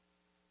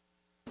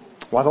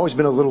Well, I've always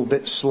been a little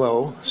bit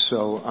slow,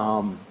 so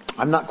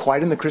I'm not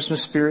quite in the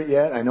Christmas spirit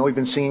yet. I know we've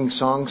been singing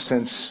songs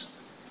since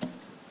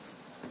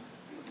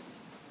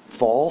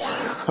fall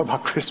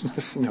about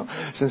Christmas,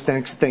 since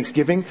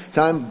Thanksgiving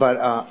time, but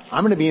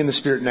I'm going to be in the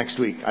spirit next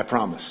week, I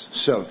promise.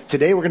 So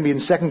today we're going to be in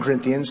 2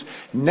 Corinthians.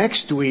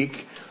 Next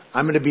week,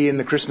 I'm going to be in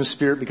the Christmas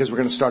spirit because we're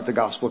going to start the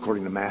gospel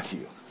according to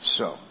Matthew.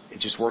 So it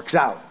just works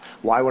out.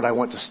 Why would I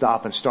want to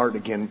stop and start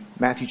again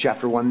Matthew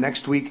chapter 1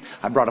 next week?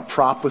 I brought a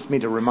prop with me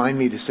to remind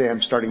me to say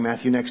I'm starting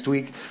Matthew next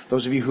week.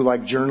 Those of you who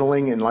like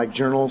journaling and like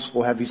journals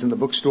will have these in the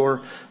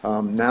bookstore.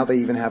 Now they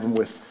even have them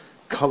with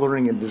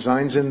coloring and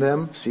designs in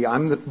them. See,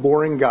 I'm the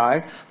boring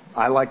guy.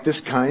 I like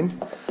this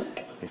kind.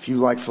 If you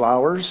like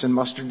flowers and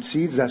mustard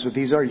seeds, that's what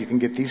these are. You can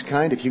get these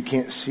kind. If you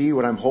can't see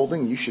what I'm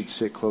holding, you should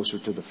sit closer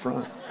to the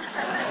front.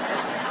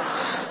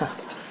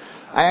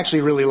 I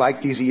actually really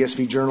like these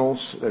ESV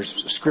journals.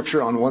 There's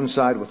scripture on one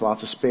side with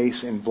lots of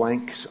space and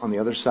blanks on the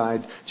other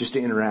side just to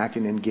interact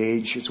and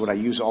engage. It's what I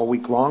use all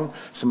week long.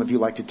 Some of you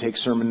like to take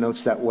sermon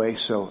notes that way.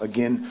 So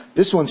again,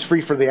 this one's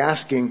free for the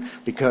asking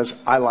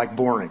because I like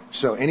boring.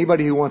 So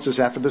anybody who wants this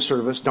after the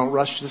service, don't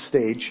rush to the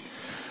stage,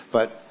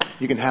 but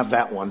you can have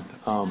that one.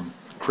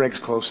 Craig's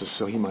closest,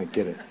 so he might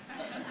get it.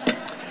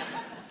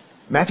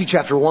 Matthew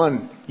chapter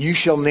 1, you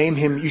shall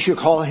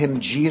call him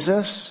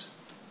Jesus,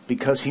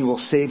 because he will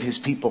save his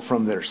people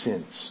from their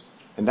sins.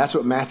 And that's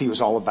what Matthew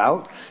is all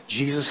about.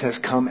 Jesus has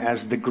come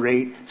as the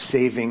great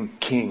saving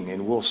king,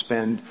 and we'll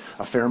spend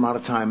a fair amount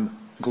of time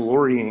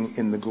glorying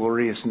in the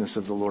gloriousness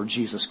of the Lord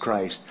Jesus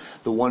Christ,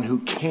 the one who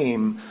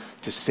came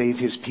to save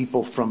his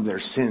people from their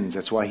sins.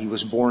 That's why he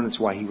was born. It's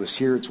why he was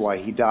here. It's why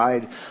he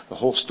died. The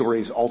whole story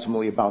is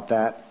ultimately about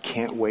that.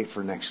 Can't wait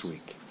for next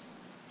week.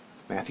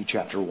 Matthew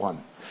chapter 1.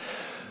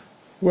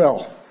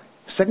 Well,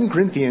 2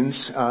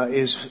 Corinthians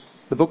is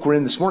the book we're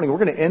in this morning. We're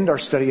going to end our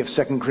study of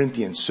 2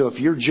 Corinthians. So if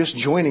you're just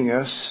joining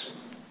us,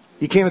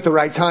 you came at the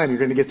right time. You're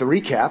going to get the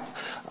recap.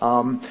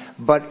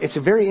 But it's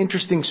a very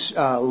interesting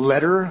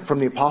letter from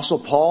the Apostle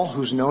Paul,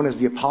 who's known as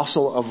the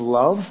Apostle of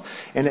Love.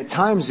 And at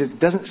times it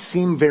doesn't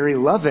seem very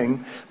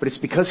loving, but it's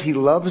because he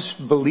loves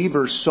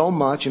believers so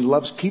much and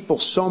loves people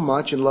so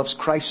much and loves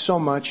Christ so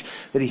much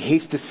that he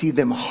hates to see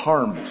them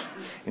harmed.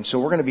 And so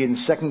we're going to be in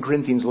 2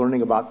 Corinthians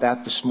learning about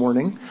that this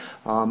morning.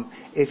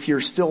 If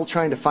you're still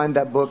trying to find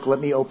that book, let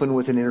me open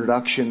with an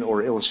introduction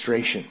or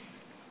illustration.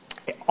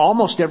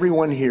 Almost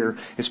everyone here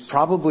has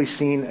probably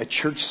seen a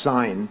church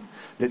sign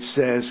that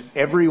says,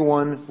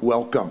 everyone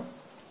welcome.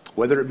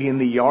 Whether it be in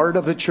the yard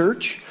of the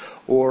church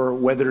or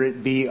whether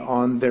it be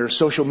on their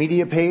social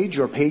media page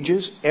or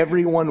pages,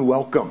 everyone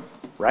welcome,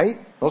 right?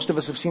 Most of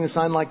us have seen a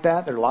sign like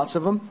that. There are lots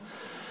of them.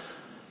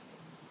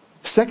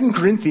 2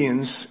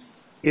 Corinthians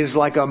is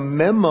like a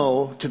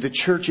memo to the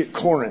church at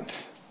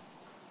Corinth.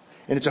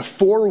 And it's a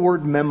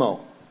 4-word memo.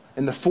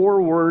 And the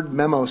 4-word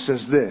memo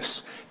says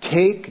this: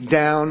 take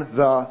down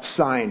the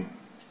sign.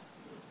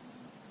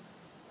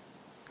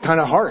 Kind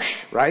of harsh,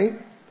 right?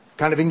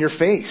 Kind of in your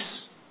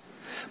face.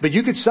 But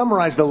you could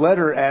summarize the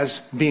letter as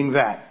being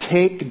that.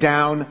 Take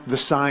down the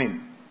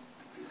sign.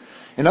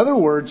 In other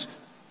words,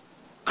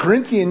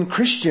 Corinthian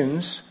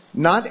Christians,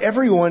 not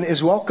everyone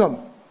is welcome.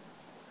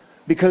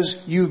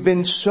 Because you've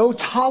been so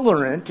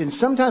tolerant, and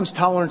sometimes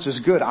tolerance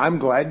is good. I'm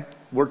glad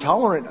we're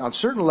tolerant on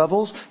certain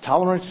levels.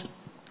 Tolerance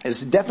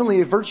is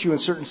definitely a virtue in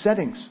certain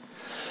settings.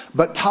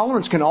 But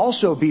tolerance can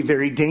also be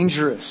very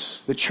dangerous.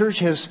 The church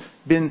has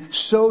been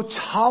so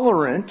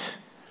tolerant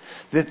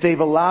that they've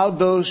allowed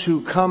those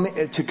who come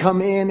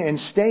in and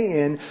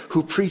stay in,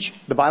 who preach,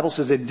 the Bible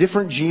says, a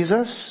different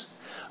Jesus,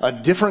 a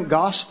different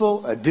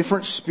gospel, a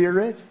different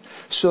spirit.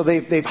 So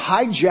they've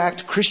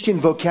hijacked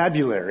Christian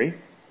vocabulary.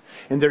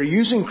 And they're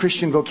using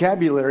Christian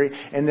vocabulary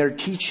and they're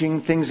teaching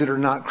things that are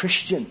not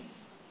Christian.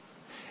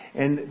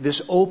 And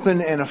this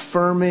open and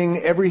affirming,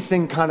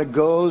 everything kind of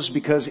goes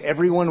because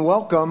everyone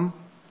welcome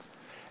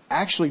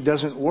actually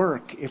doesn't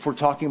work if we're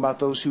talking about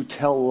those who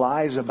tell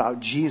lies about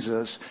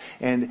Jesus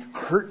and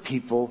hurt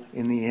people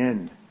in the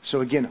end.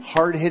 So again,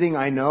 hard-hitting,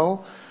 I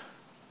know,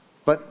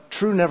 but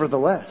true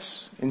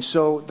nevertheless. And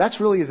so that's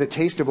really the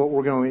taste of what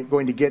we're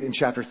going to get in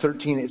chapter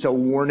 13. It's a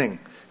warning.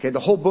 Okay, the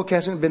whole book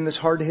hasn't been this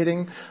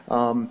hard-hitting,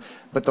 but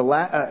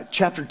the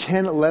chapter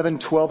 10, 11,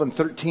 12, and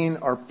 13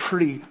 are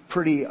pretty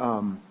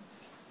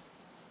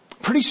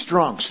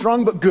strong.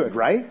 Strong but good,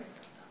 right?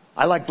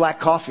 I like black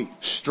coffee.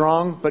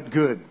 Strong but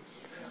good.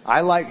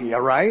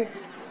 Right?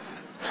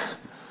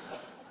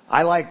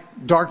 I like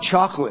dark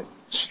chocolate.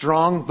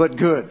 Strong but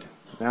good.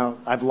 Now,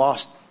 I've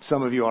lost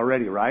some of you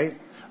already, right?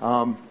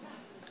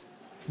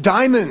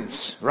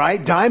 Diamonds,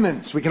 right?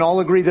 Diamonds. We can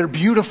all agree they're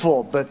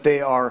beautiful, but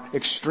they are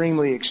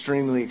extremely,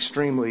 extremely,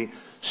 extremely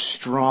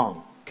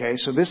strong. Okay,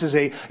 so this is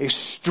a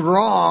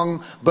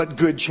strong but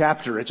good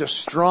chapter. It's a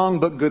strong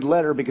but good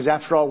letter because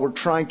after all, we're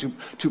trying to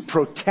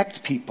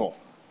protect people.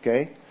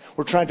 Okay?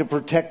 We're trying to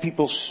protect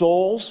people's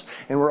souls,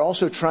 and we're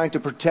also trying to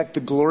protect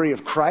the glory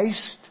of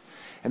Christ.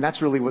 And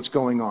that's really what's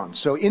going on.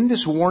 So in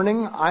this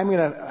warning, I'm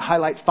going to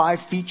highlight 5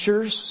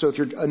 features. So if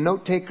you're a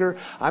note taker,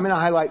 I'm going to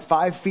highlight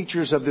 5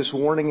 features of this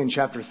warning in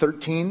chapter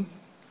 13.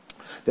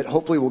 that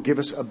hopefully will give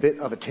us a bit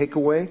of a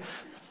takeaway.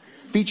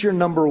 Feature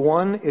number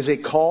 1 is a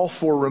call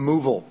for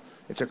removal.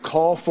 It's a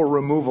call for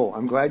removal.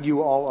 I'm glad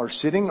you all are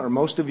sitting, or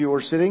most of you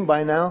are sitting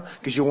by now,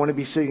 because you want to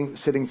be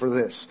sitting for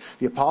this.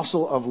 The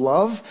apostle of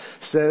love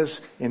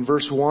says in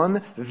verse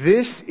 1,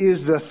 "This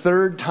is the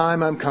third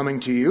time I'm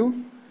coming to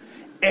you.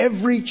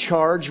 Every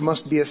charge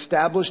must be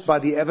established by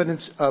the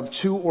evidence of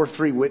 2 or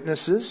 3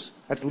 witnesses."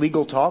 That's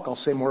legal talk. I'll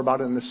say more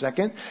about it in a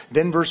second.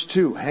 Then verse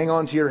 2, hang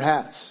on to your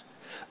hats.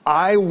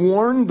 "I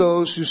warned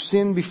those who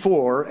sinned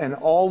before and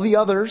all the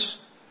others,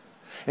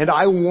 and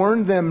I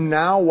warned them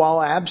now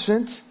while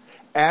absent,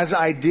 as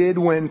I did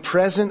when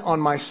present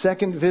on my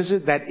second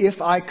visit, that if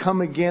I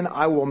come again,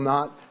 I will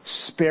not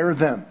spare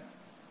them."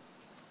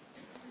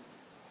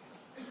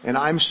 And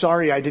I'm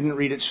sorry I didn't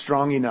read it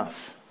strong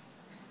enough.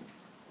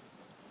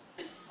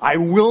 I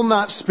will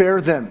not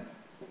spare them.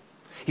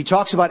 He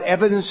talks about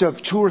evidence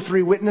of 2 or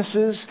 3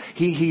 witnesses.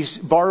 He's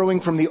borrowing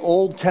from the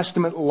Old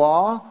Testament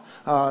law,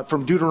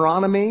 from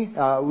Deuteronomy.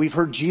 We've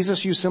heard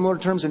Jesus use similar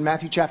terms in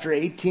Matthew chapter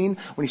 18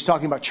 when he's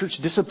talking about church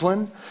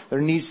discipline.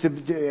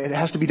 It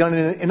has to be done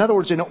in other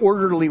words, in an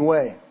orderly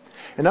way.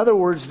 In other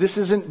words, this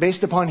isn't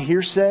based upon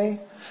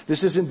hearsay.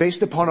 This isn't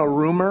based upon a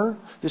rumor.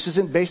 This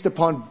isn't based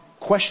upon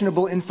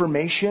questionable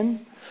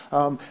information.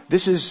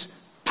 This is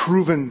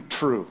proven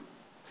true.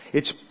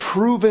 It's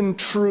proven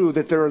true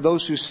that there are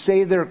those who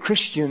say they're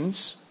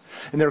Christians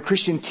and they're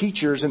Christian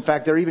teachers. In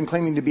fact, they're even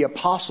claiming to be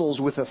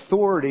apostles with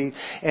authority.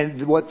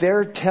 And what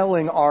they're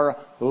telling are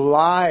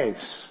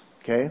lies.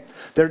 Okay?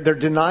 They're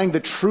denying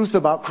the truth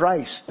about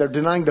Christ. They're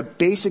denying the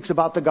basics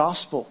about the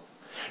gospel.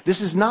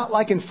 This is not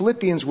like in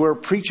Philippians where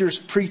preachers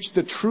preach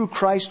the true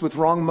Christ with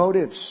wrong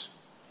motives.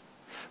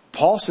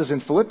 Paul says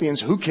in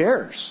Philippians, who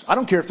cares? I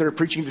don't care if they're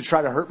preaching to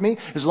try to hurt me.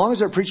 As long as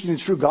they're preaching the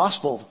true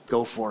gospel,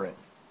 go for it.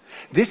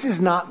 This is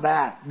not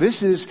that.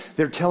 This is,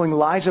 they're telling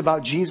lies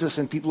about Jesus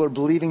and people are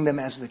believing them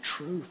as the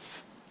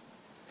truth.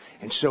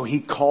 And so he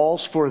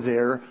calls for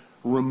their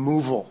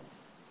removal.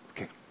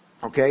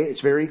 Okay?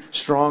 It's very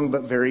strong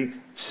but very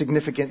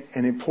significant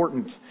and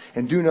important.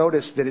 And do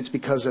notice that it's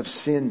because of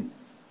sin.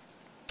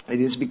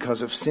 It is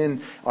because of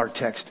sin, our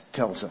text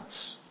tells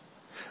us.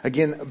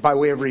 Again, by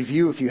way of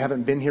review, if you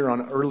haven't been here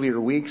on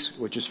earlier weeks,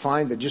 which is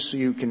fine, but just so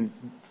you can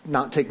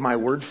not take my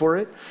word for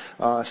it.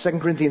 2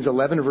 Corinthians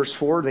 11 verse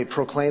 4, they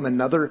proclaim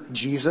another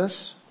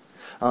Jesus.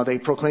 They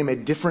proclaim a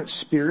different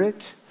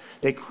spirit.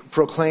 They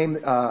proclaim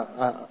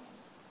a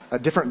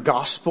different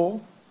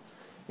gospel.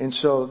 And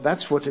so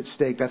that's what's at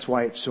stake. That's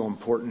why it's so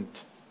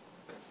important.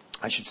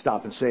 I should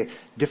stop and say,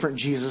 different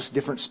Jesus,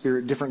 different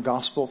spirit, different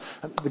gospel.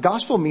 The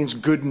gospel means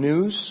good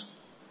news.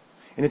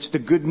 And it's the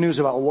good news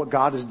about what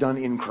God has done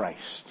in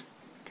Christ.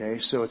 Okay,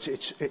 so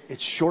it's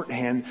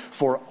shorthand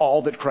for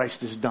all that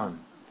Christ has done.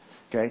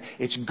 Okay,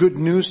 it's good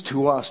news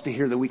to us to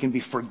hear that we can be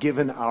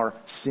forgiven our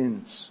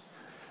sins.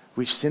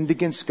 We've sinned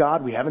against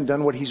God. We haven't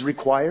done what He's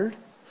required.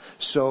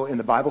 So, and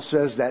the Bible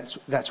says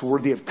that's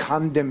worthy of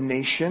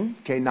condemnation.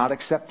 Okay, not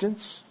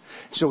acceptance.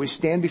 So we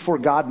stand before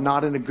God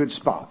not in a good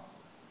spot.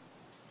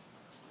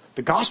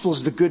 The gospel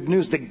is the good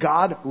news that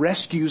God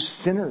rescues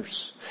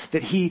sinners.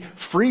 That He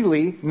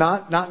freely,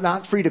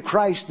 not free to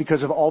Christ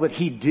because of all that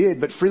He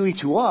did, but freely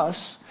to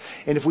us.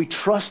 And if we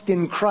trust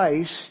in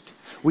Christ,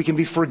 we can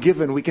be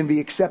forgiven, we can be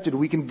accepted,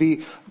 we can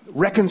be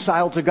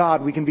reconciled to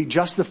God, we can be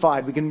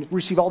justified, we can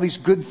receive all these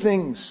good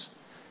things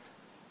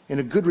in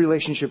a good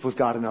relationship with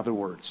God, in other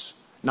words.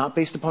 Not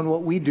based upon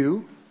what we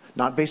do,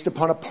 not based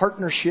upon a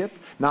partnership,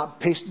 not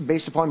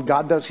based upon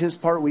God does His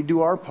part, we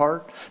do our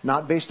part,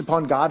 not based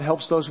upon God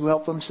helps those who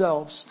help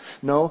themselves.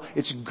 No,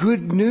 it's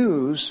good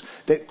news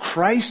that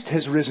Christ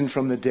has risen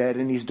from the dead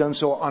and He's done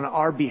so on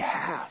our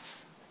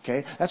behalf.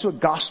 Okay? That's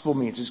what gospel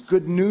means. It's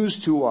good news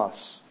to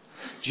us.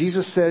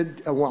 Jesus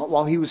said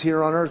while He was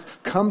here on earth,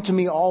 come to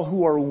me all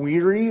who are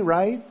weary,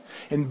 right?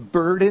 And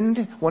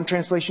burdened. One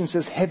translation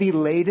says heavy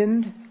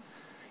laden.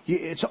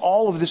 It's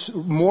all of this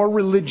more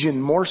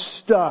religion, more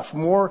stuff,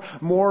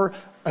 more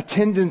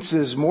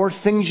attendances, more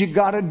things you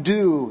gotta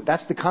do.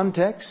 That's the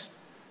context.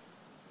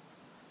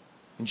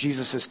 And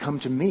Jesus says,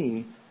 come to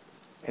me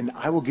and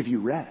I will give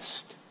you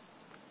rest.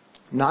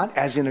 Not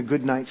as in a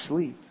good night's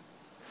sleep,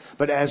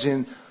 but as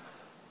in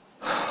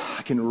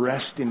I can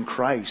rest in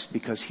Christ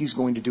because He's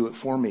going to do it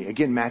for me.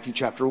 Again, Matthew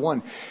chapter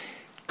 1.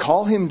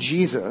 Call Him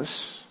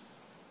Jesus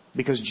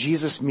because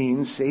Jesus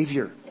means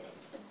Savior.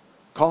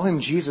 Call Him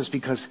Jesus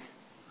because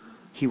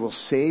He will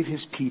save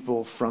His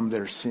people from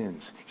their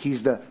sins.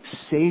 He's the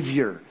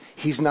Savior.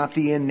 He's not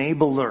the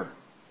enabler.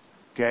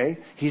 Okay?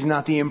 He's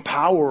not the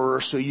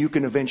empowerer so you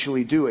can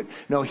eventually do it.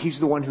 No, He's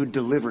the one who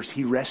delivers.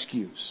 He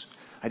rescues.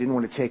 I didn't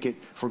want to take it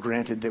for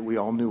granted that we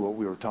all knew what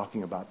we were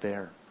talking about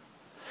there.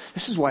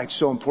 This is why it's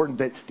so important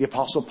that the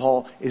Apostle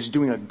Paul is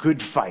doing a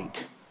good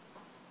fight.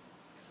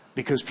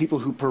 Because people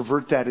who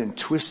pervert that and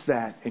twist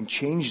that and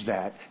change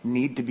that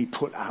need to be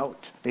put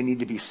out. They need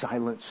to be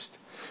silenced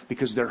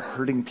because they're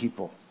hurting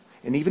people.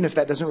 And even if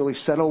that doesn't really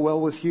settle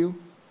well with you,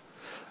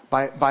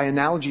 by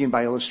analogy and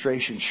by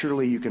illustration,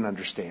 surely you can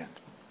understand.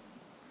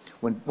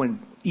 When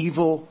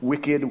evil,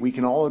 wicked, we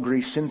can all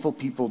agree, sinful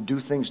people do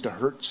things to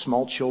hurt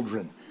small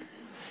children,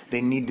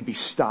 they need to be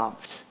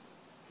stopped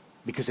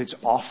because it's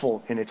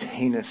awful and it's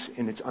heinous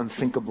and it's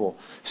unthinkable.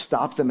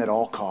 Stop them at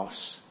all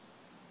costs.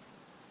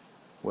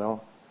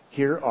 Well,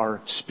 here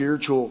are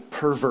spiritual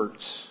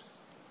perverts,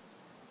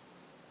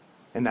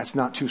 and that's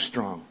not too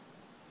strong.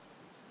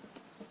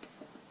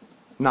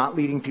 Not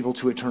leading people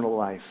to eternal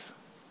life,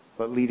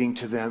 but leading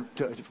to them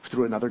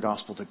through another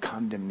gospel to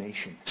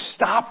condemnation.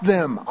 Stop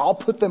them. I'll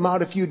put them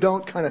out if you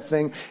don't, kind of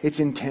thing. It's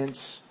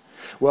intense.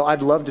 Well,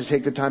 I'd love to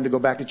take the time to go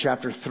back to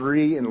chapter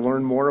 3 and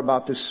learn more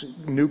about this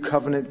new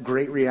covenant,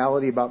 great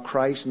reality about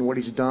Christ and what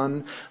he's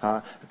done,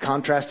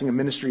 contrasting a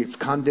ministry of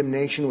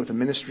condemnation with a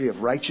ministry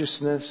of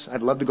righteousness.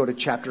 I'd love to go to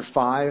chapter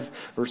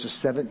 5, verses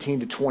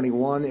 17 to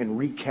 21 and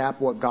recap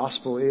what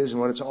gospel is and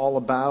what it's all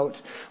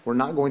about. We're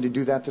not going to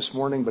do that this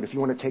morning, but if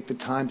you want to take the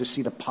time to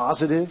see the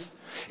positive,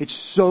 it's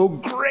so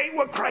great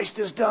what Christ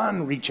has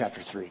done, read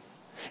chapter 3.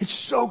 It's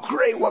so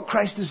great what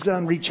Christ has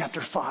done, read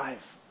chapter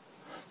 5.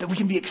 That we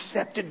can be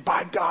accepted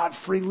by God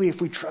freely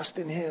if we trust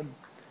in him.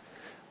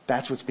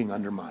 That's what's being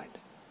undermined.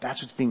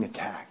 That's what's being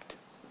attacked.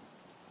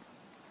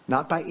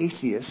 Not by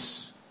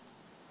atheists.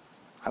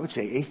 I would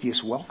say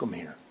atheists welcome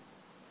here.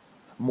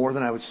 More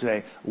than I would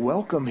say,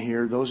 welcome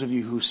here those of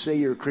you who say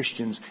you're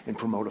Christians and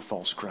promote a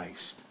false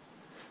Christ.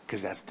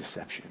 Because that's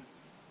deception.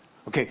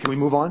 Okay, can we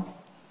move on?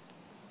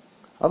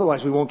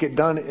 Otherwise we won't get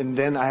done, and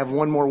then I have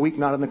one more week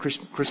not in the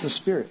Christmas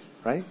spirit,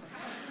 right?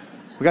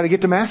 We got to get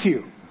to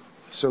Matthew.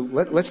 So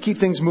let's keep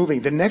things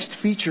moving. The next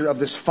feature of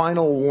this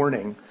final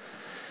warning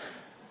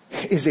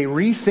is a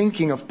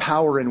rethinking of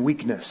power and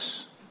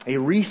weakness. A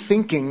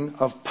rethinking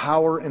of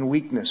power and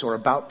weakness, or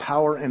about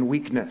power and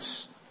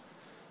weakness.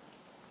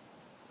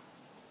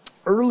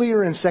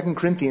 Earlier in 2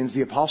 Corinthians,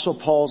 the Apostle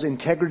Paul's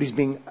integrity is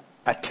being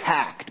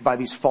attacked by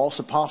these false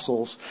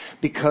apostles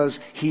because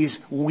he's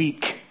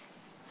weak.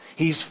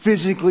 He's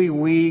physically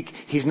weak.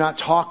 He's not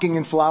talking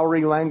in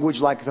flowery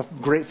language like the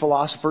great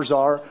philosophers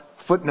are.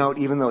 Footnote,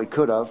 even though he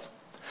could have.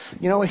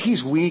 You know,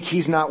 he's weak.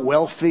 He's not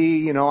wealthy.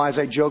 You know, as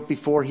I joked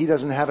before, he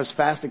doesn't have as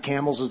fast a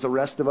camels as the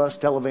rest of us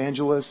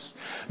televangelists.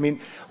 I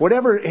mean,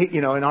 whatever, you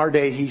know, in our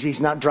day,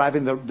 he's not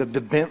driving the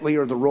Bentley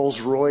or the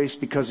Rolls Royce,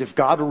 because if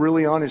God were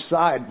really on his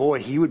side, boy,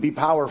 he would be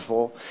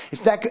powerful.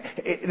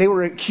 They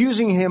were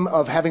accusing him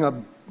of having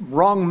a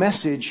wrong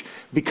message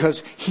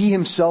because he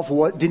himself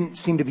didn't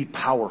seem to be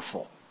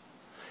powerful.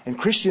 And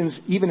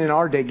Christians, even in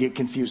our day, get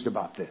confused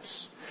about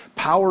this.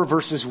 Power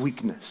versus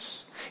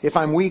weakness. If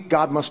I'm weak,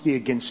 God must be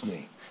against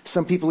me.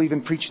 Some people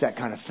even preach that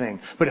kind of thing.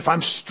 But if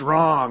I'm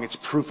strong, it's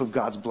proof of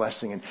God's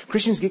blessing. And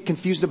Christians get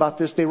confused about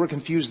this. They were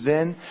confused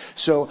then.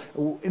 So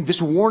this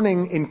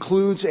warning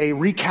includes a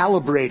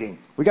recalibrating.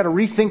 We got to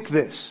rethink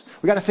this.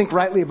 We got to think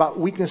rightly about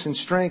weakness and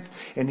strength.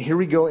 And here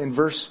we go in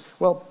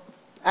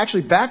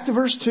back to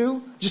verse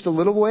 2, just a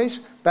little ways.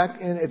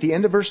 Back at the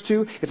end of verse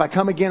 2. If I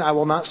come again, I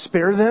will not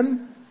spare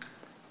them.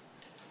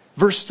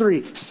 Verse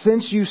 3,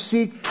 since you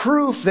seek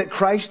proof that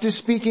Christ is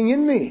speaking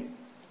in me.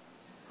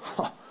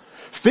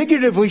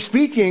 Figuratively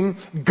speaking,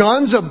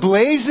 guns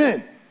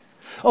a-blazing.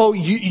 Oh,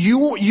 you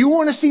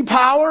want to see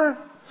power?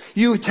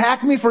 You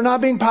attack me for not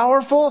being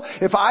powerful?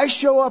 If I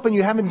show up and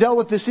you haven't dealt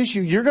with this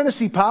issue, you're going to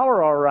see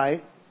power, all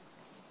right.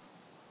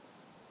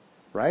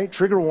 Right?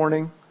 Trigger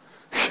warning.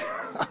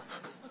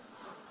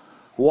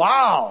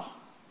 Wow.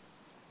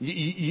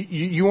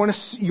 You want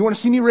to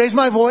see me raise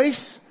my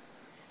voice?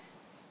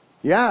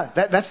 Yeah,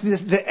 that's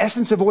the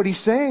essence of what he's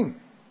saying.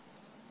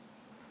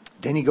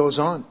 Then he goes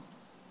on.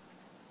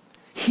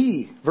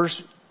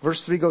 Verse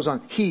 3 goes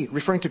on. He,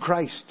 referring to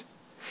Christ,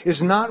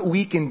 is not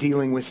weak in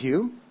dealing with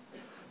you,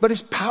 but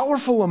is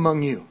powerful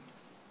among you.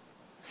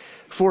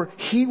 For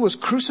he was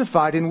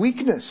crucified in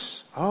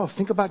weakness. Oh,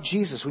 think about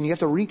Jesus. When you have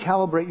to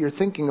recalibrate your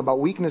thinking about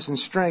weakness and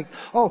strength.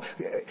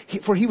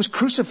 For he was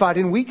crucified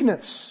in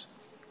weakness.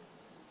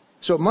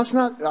 So it must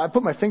not, I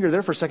put my finger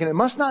there for a second, it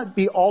must not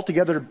be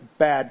altogether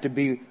bad to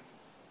be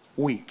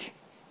weak.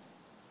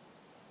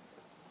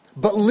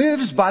 But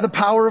lives by the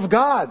power of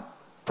God.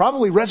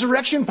 Probably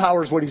resurrection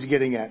power is what he's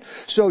getting at.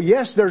 So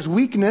yes, there's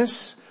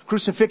weakness,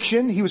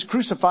 crucifixion. He was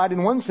crucified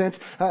in one sense.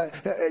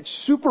 It's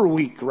super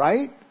weak,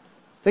 right?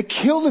 They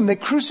killed him. They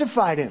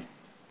crucified him.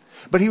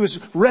 But he was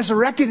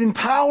resurrected in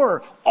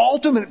power,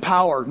 ultimate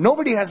power.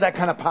 Nobody has that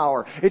kind of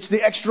power. It's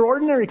the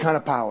extraordinary kind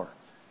of power.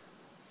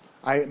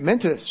 I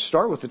meant to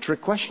start with the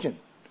trick question.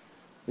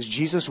 Is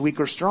Jesus weak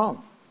or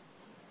strong?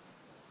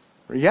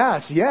 Yeah,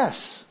 it's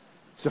yes.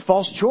 It's a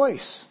false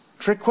choice.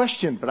 Trick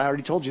question, but I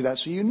already told you that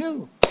so you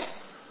knew.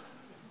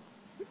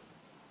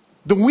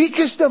 The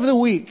weakest of the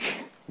weak,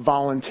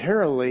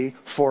 voluntarily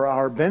for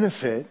our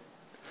benefit,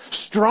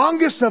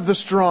 strongest of the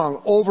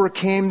strong,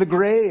 overcame the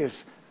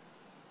grave.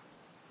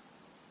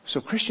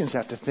 So Christians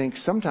have to think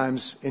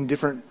sometimes in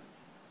different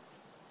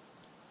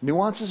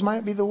nuances,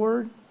 might be the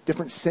word,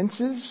 different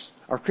senses.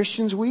 Are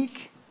Christians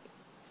weak?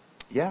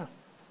 Yeah.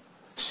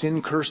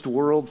 Sin-cursed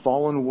world,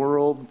 fallen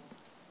world,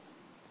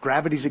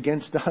 gravity's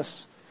against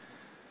us.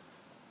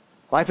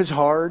 Life is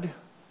hard,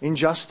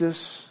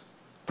 injustice,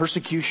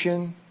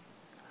 persecution.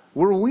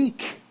 we're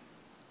weak.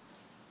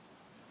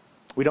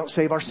 We don't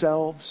save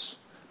ourselves.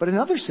 But in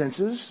other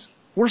senses,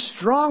 we're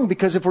strong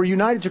because if we're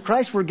united to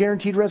Christ, we're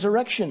guaranteed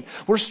resurrection.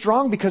 We're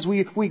strong because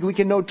we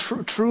can know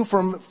true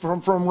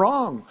from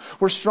wrong.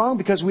 We're strong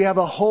because we have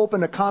a hope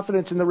and a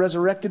confidence in the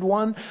resurrected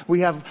one. We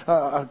have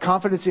a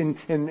confidence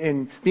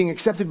in being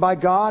accepted by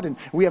God, and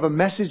we have a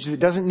message that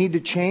doesn't need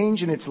to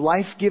change, and it's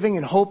life-giving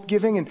and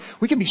hope-giving, and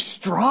we can be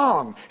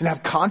strong and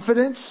have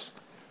confidence.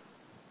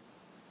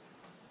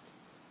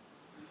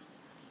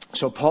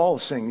 So Paul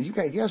is saying, you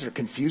guys are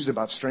confused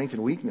about strength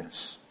and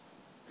weakness.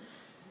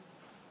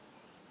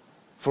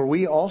 For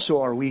we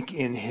also are weak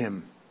in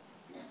him.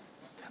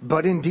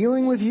 But in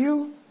dealing with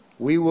you,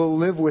 we will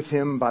live with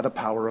him by the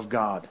power of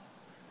God.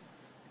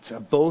 It's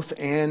a both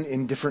and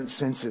in different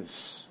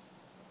senses.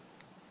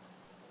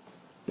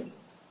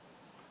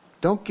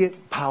 Don't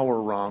get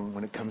power wrong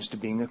when it comes to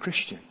being a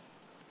Christian.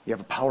 You have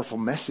a powerful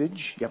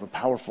message. You have a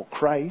powerful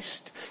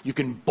Christ. You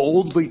can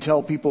boldly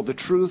tell people the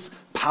truth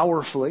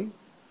powerfully,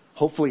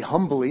 hopefully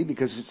humbly,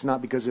 because it's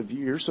not because of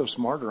you're so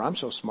smart or I'm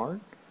so smart.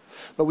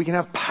 But we can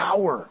have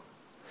power.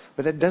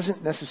 But that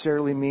doesn't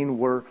necessarily mean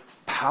we're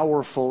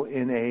powerful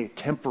in a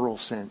temporal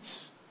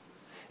sense.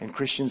 And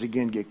Christians,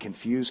 again, get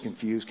confused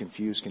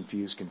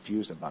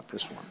about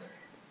this one.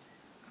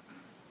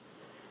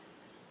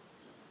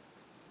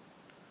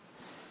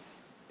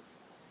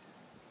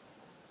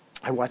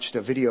 I watched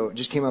a video, it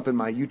just came up in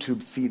my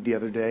YouTube feed the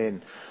other day,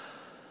 and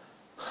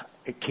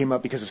it came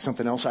up because of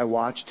something else I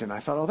watched, and I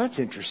thought, oh, that's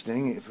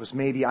interesting. It was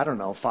maybe,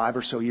 5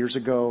 or so years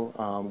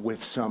ago,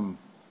 with some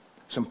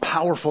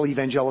powerful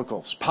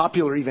evangelicals,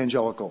 popular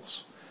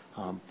evangelicals,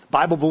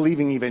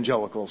 Bible-believing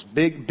evangelicals,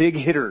 big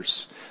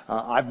hitters.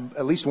 I've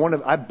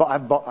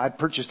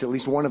purchased at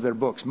least one of their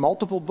books,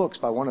 multiple books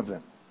by one of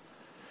them.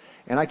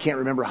 And I can't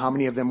remember how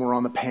many of them were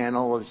on the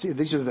panel.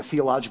 These are the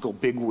theological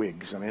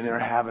bigwigs. I mean, they're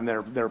having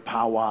their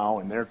powwow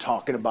and they're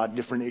talking about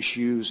different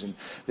issues. And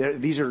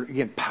these are,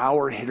 again,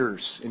 power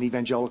hitters in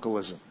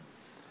evangelicalism.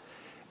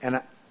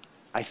 And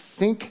I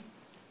think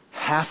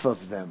half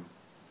of them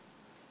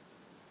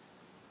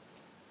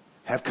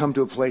have come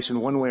to a place in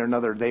one way or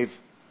another they've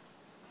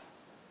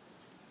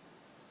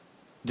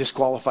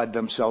disqualified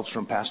themselves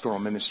from pastoral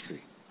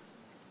ministry.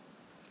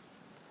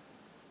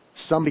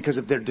 Some because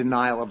of their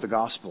denial of the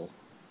gospel.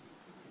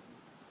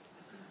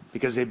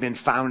 Because they've been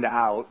found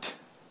out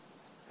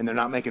and they're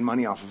not making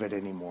money off of it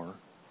anymore.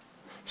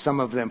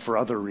 Some of them for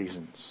other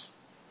reasons.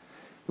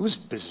 It was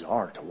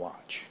bizarre to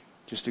watch.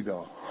 Just to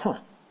go,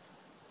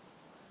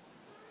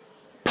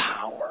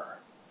 power.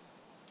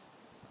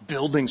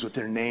 Buildings with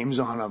their names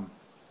on them.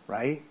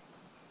 Right?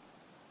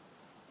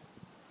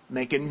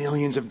 Making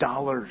millions of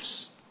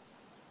dollars.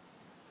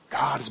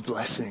 God is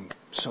blessing.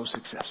 So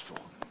successful.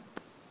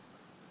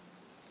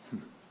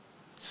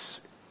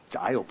 It's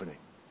eye-opening.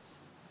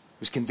 It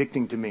was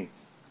convicting to me.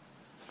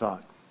 I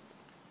thought,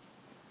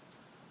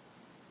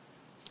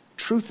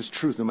 truth is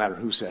truth no matter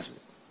who says it.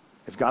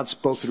 If God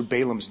spoke through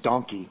Balaam's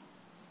donkey,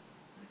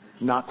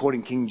 not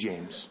quoting King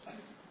James,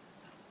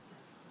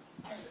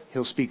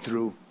 he'll speak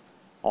through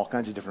all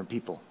kinds of different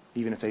people,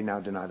 even if they now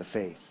deny the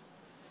faith.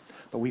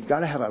 But we've got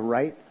to have a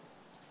right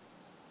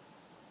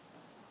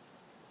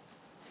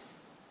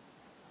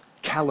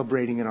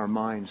calibrating in our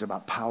minds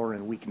about power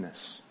and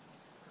weakness.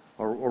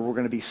 Or we're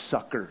going to be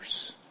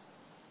suckers.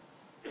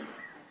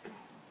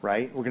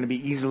 Right? We're going to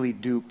be easily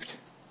duped.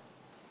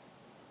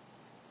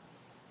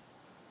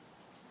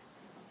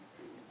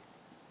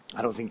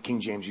 I don't think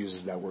King James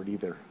uses that word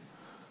either.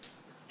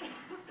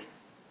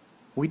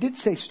 We did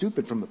say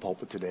stupid from the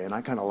pulpit today, and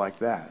I kind of like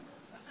that.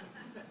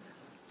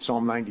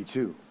 Psalm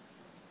 92.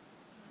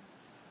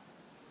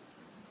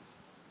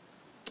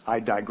 I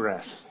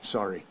digress.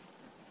 Sorry.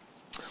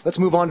 Let's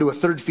move on to a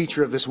third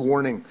feature of this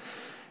warning.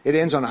 It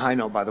ends on a high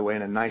note, by the way,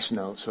 and a nice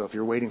note. So if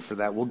you're waiting for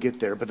that, we'll get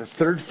there. But the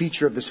third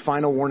feature of this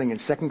final warning in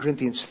 2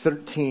 Corinthians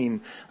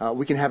 13,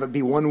 we can have it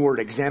be one word,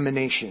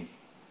 examination.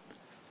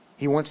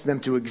 He wants them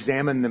to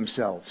examine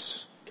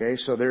themselves. Okay,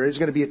 so there is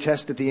going to be a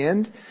test at the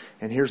end,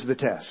 and here's the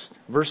test.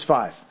 Verse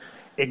 5,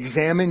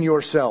 examine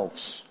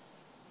yourselves.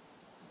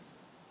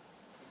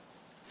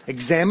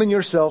 Examine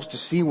yourselves to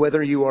see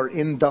whether you are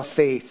in the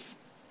faith.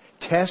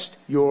 Test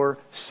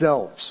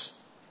yourselves.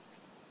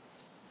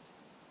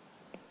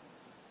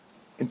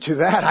 And to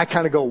that, I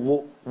kind of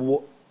go,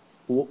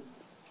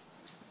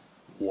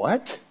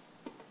 what?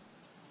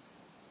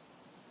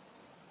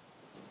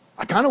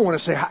 I kind of want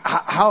to say,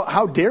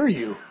 how dare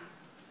you?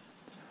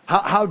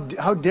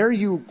 How dare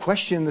you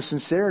question the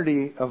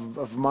sincerity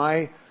of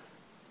my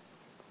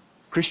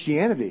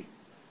Christianity?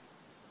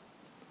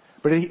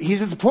 But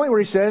he's at the point where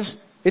he says,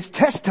 it's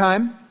test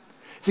time.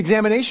 It's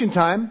examination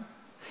time.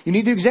 You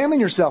need to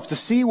examine yourself to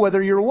see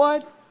whether you're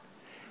what?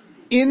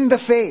 In the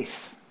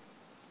faith.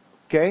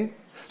 Okay?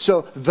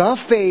 So the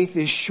faith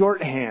is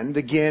shorthand,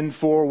 again,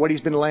 for what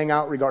he's been laying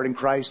out regarding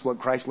Christ, what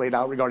Christ laid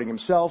out regarding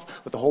himself,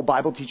 what the whole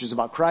Bible teaches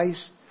about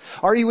Christ.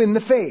 Are you in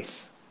the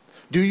faith?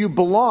 Do you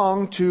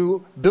belong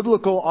to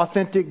biblical,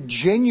 authentic,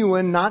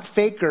 genuine, not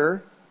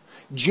faker,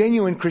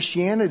 genuine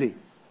Christianity?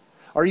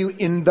 Are you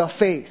in the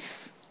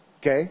faith?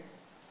 Okay?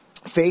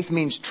 Faith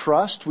means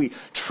trust. We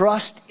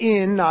trust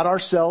in, not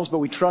ourselves, but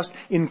we trust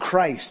in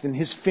Christ and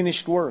His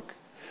finished work.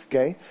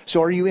 Okay?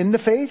 So are you in the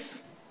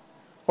faith?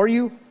 Or are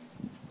you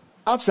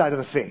outside of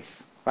the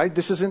faith? Right?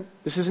 This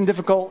isn't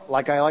difficult.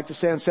 Like I like to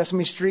say on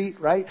Sesame Street,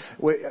 right?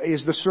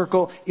 Is the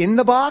circle in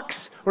the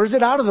box or is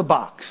it out of the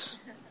box?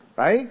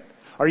 Right?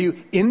 Are you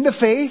in the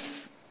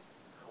faith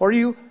or are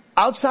you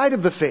outside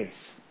of the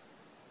faith?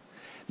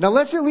 Now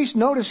let's at least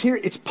notice here,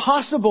 it's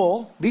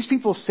possible, these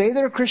people say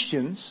they're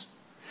Christians,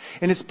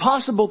 and it's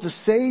possible to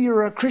say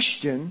you're a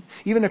Christian,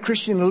 even a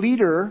Christian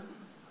leader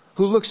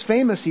who looks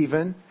famous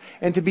even,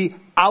 and to be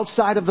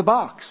outside of the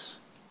box.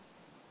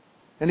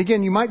 And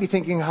again, you might be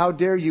thinking, how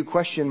dare you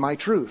question my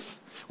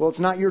truth? Well, it's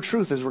not your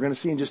truth, as we're going to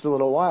see in just a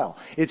little while.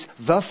 It's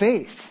the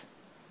faith.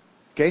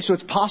 Okay, so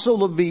it's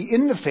possible to be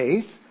in the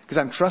faith, because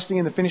I'm trusting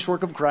in the finished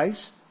work of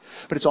Christ,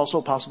 but it's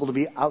also possible to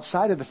be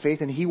outside of the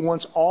faith, and He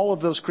wants all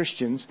of those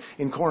Christians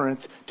in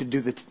Corinth to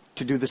do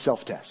the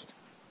self-test.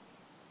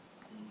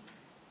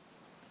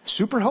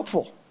 Super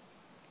helpful.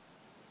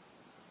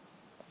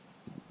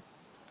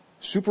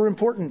 Super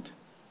important.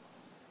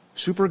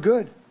 Super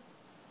good.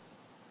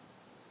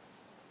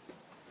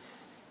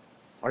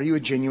 Are you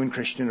a genuine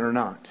Christian or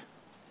not?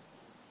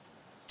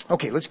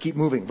 Okay, let's keep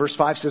moving. Verse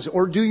 5 says,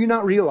 or do you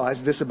not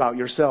realize this about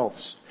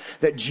yourselves,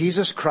 that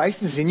Jesus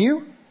Christ is in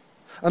you?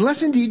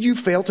 Unless indeed you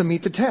fail to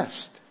meet the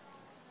test.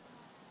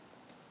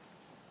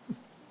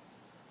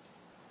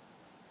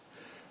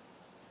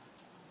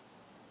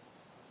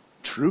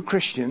 True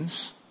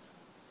Christians,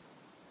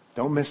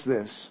 don't miss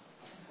this,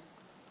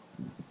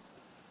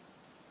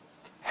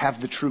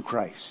 have the true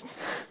Christ.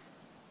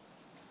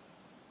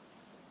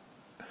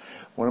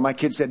 One of my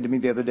kids said to me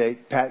the other day,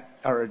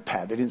 Pat,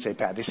 they didn't say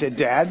Pat, they said,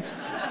 Dad.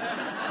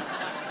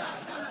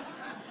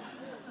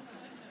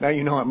 Now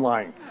you know I'm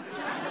lying.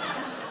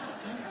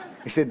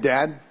 He said,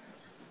 Dad,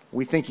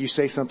 we think you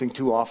say something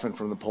too often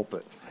from the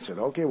pulpit. I said,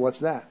 okay, what's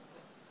that?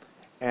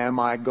 Am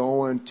I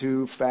going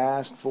too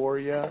fast for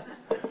you?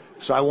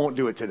 So I won't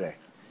do it today.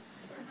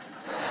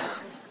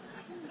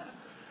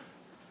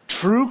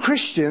 True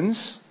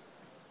Christians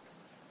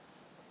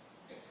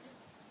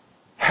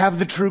have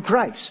the true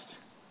Christ.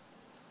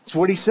 That's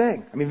what he's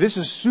saying. I mean, this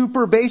is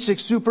super basic,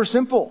 super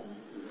simple.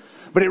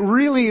 But it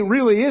really,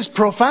 really is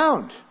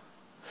profound.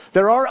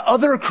 There are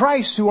other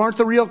Christs who aren't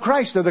the real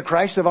Christ. They're the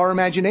Christ of our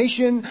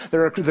imagination.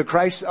 They're the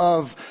Christ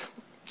of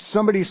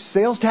somebody's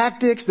sales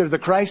tactics. They're the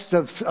Christ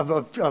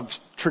of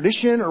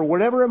tradition or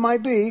whatever it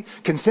might be,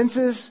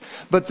 consensus.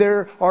 But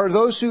there are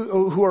those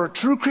who are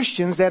true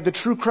Christians. They have the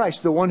true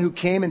Christ, the one who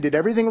came and did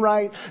everything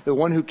right, the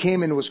one who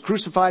came and was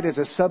crucified as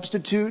a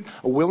substitute,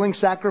 a willing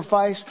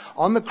sacrifice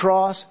on the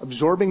cross,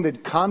 absorbing the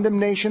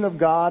condemnation of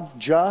God,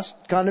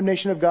 just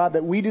condemnation of God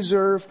that we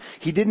deserve.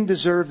 He didn't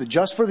deserve, the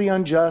just for the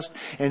unjust,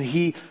 and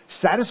He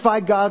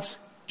satisfied God's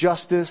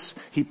justice.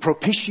 He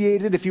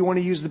propitiated, if you want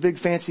to use the big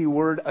fancy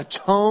word,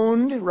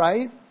 atoned,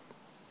 right?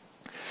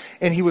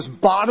 And He was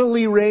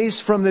bodily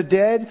raised from the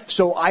dead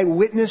so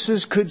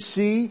eyewitnesses could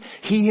see.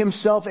 He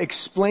Himself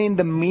explained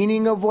the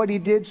meaning of what He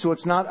did, so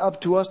it's not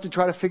up to us to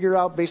try to figure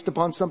out based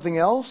upon something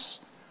else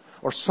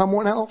or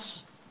someone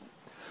else.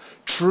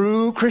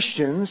 True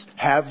Christians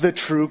have the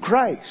true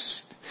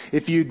Christ.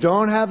 If you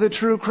don't have the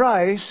true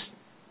Christ,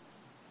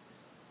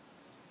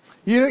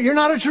 you're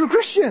not a true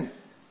Christian,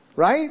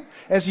 right?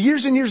 As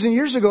years and years and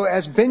years ago,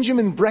 as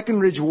Benjamin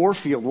Breckinridge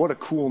Warfield, what a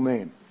cool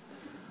name.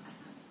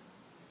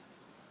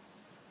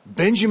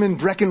 Benjamin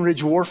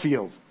Breckinridge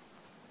Warfield.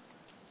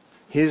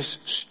 His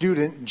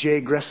student, J.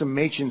 Gresham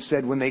Machen,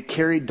 said when they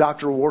carried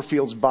Dr.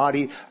 Warfield's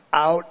body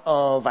out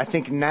of, I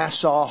think,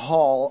 Nassau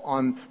Hall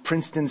on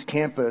Princeton's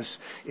campus,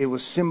 it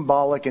was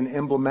symbolic and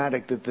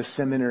emblematic that the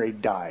seminary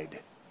died.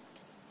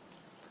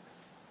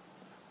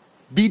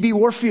 B.B.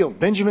 Warfield,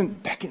 Benjamin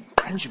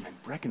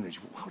Breckinridge.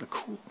 What a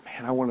cool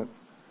man.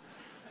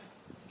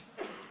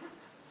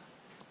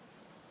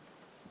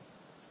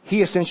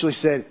 He essentially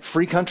said,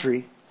 free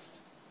country.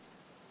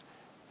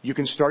 You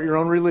can start your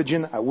own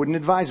religion. I wouldn't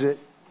advise it.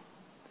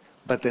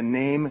 But the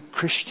name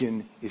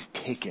Christian is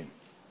taken.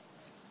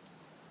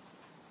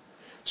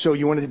 So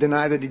you want to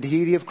deny the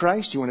deity of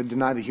Christ? You want to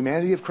deny the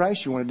humanity of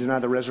Christ? You want to deny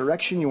the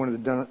resurrection? You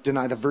want to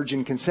deny the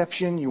virgin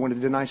conception? You want to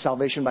deny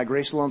salvation by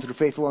grace alone, through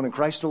faith alone, in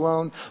Christ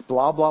alone?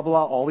 Blah, blah,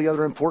 blah. All the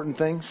other important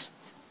things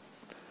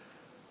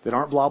that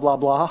aren't blah, blah,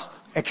 blah,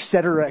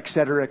 etc.,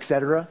 etc.,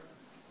 etc.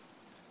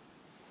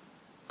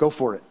 Go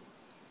for it.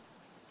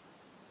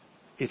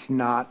 It's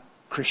not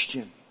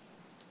Christian.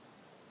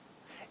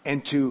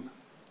 And to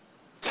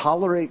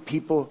tolerate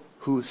people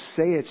who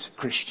say it's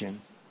Christian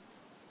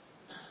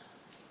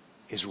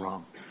is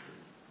wrong.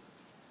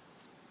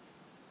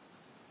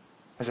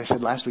 As I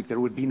said last week, there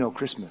would be no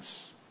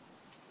Christmas.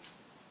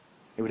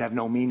 It would have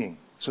no meaning.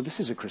 So this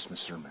is a Christmas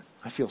sermon.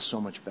 I feel so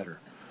much better.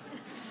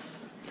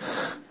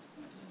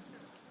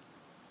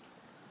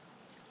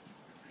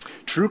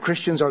 True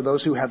Christians are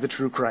those who have the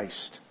true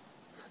Christ.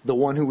 The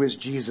one who is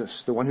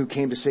Jesus, the one who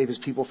came to save His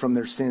people from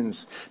their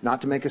sins, not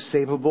to make us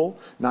savable,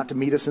 not to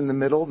meet us in the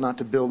middle, not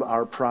to build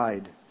our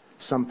pride.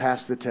 Some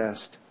pass the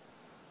test,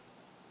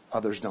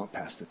 others don't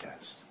pass the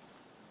test.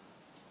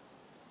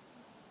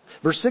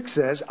 Verse 6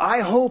 says,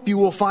 I hope you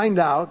will find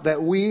out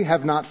that we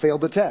have not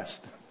failed the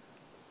test.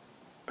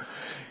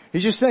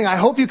 He's just saying, I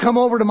hope you come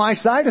over to my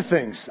side of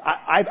things.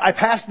 I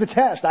passed the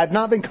test. I've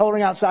not been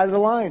coloring outside of the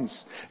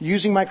lines,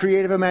 using my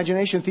creative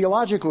imagination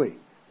theologically.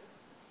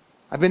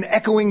 I've been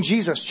echoing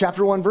Jesus,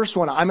 chapter 1, verse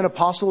 1. I'm an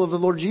apostle of the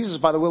Lord Jesus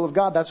by the will of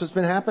God. That's what's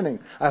been happening.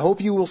 I hope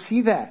you will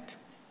see that.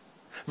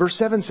 Verse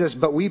 7 says,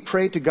 but we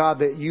pray to God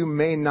that you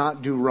may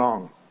not do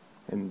wrong.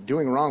 And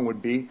doing wrong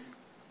would be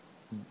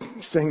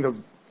saying the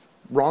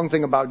wrong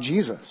thing about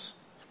Jesus.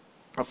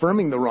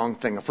 Affirming the wrong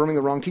thing, affirming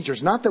the wrong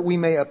teachers. Not that we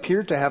may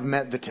appear to have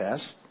met the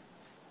test,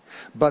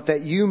 but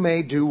that you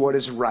may do what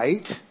is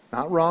right,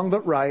 not wrong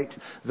but right,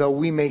 though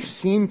we may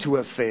seem to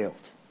have failed.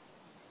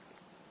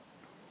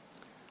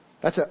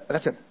 That's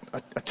a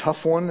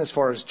tough one as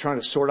far as trying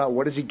to sort out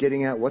what is he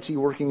getting at, what's he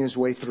working his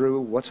way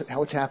through,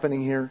 how it's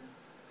happening here.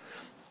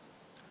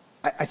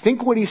 I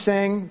think what he's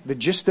saying, the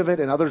gist of it,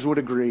 and others would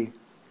agree,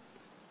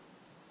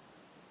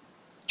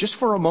 just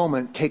for a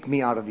moment, take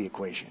me out of the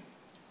equation.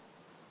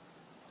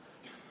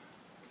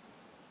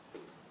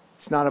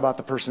 It's not about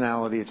the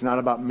personality. It's not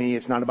about me.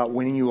 It's not about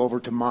winning you over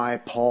to my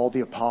Paul the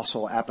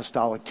Apostle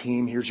apostolic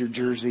team. Here's your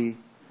jersey.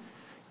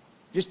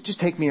 Just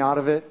take me out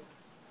of it.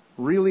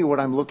 Really what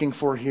I'm looking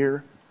for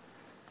here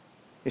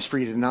is for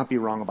you to not be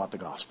wrong about the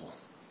gospel.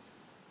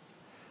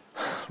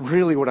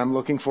 Really what I'm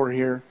looking for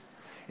here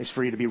is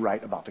for you to be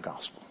right about the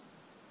gospel.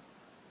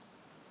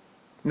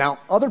 Now,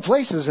 other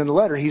places in the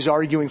letter, he's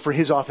arguing for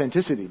his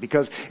authenticity,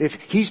 because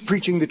if he's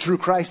preaching the true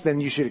Christ, then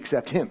you should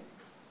accept him.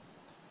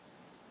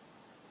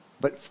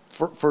 But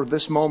for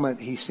this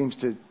moment, he seems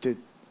to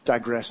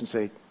digress and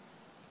say, I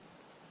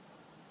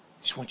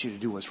just want you to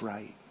do what's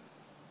right.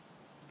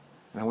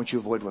 And I want you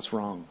to avoid what's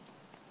wrong.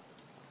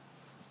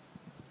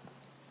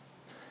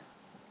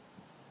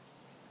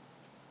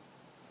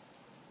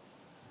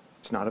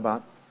 It's not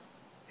about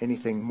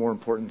anything more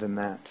important than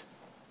that.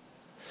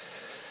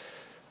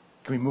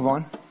 Can we move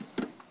on?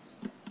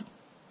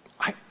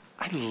 I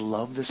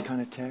love this kind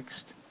of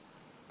text.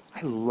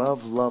 I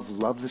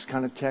love this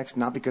kind of text,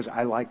 not because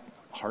I like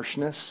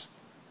harshness,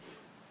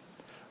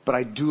 but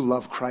I do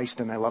love Christ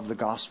and I love the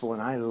gospel,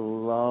 and I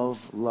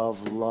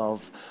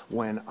love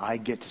when I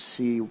get to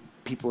see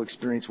people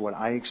experience what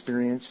I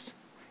experienced,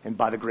 and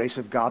by the grace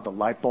of God, the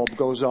light bulb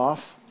goes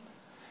off,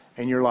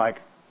 and you're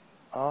like,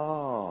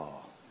 oh,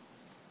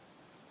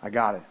 I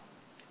got it.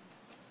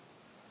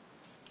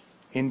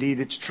 Indeed,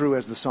 it's true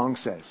as the song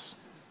says.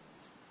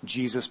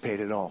 Jesus paid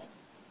it all.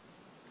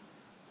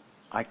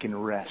 I can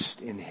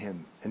rest in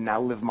him and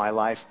now live my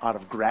life out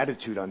of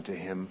gratitude unto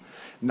him,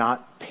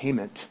 not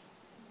payment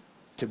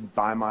to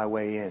buy my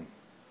way in.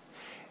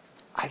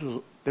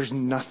 There's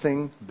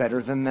nothing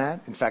better than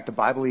that. In fact, the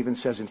Bible even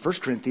says in 1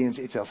 Corinthians,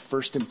 it's of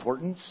first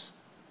importance.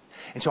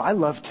 And so I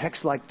love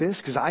texts like this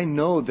because I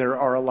know there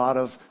are a lot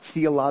of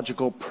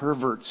theological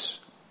perverts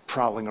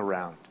prowling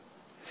around.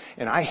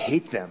 And I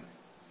hate them.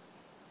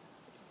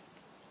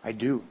 I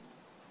do.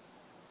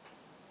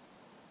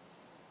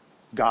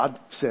 God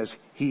says,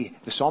 the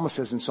psalmist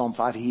says in Psalm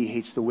 5, he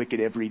hates the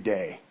wicked every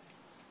day.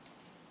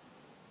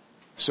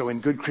 So in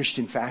good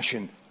Christian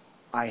fashion,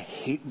 I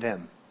hate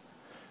them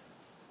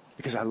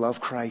because I love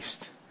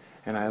Christ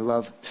and I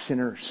love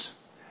sinners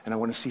and I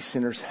want to see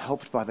sinners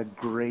helped by the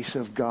grace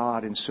of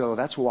God. And so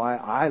that's why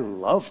I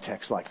love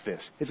texts like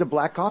this. It's a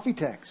black coffee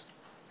text.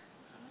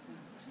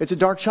 It's a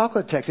dark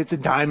chocolate text. It's a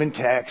diamond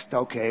text.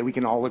 Okay, we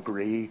can all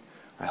agree.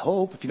 I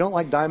hope. If you don't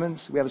like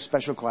diamonds, we have a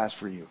special class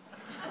for you.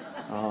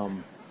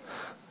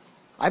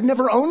 I've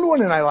never owned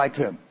one and I like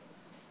them.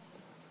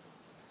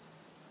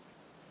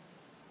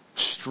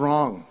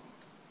 Strong,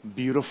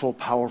 beautiful,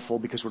 powerful,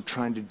 because we're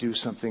trying to do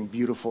something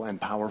beautiful and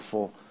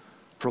powerful.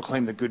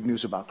 Proclaim the good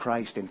news about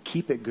Christ and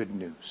keep it good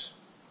news.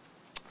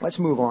 Let's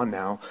move on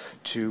now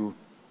to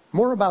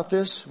more about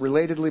this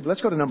relatedly. But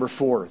let's go to number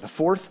 4. The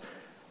fourth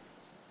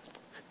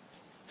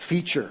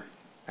feature,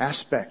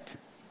 aspect.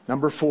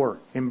 Number 4,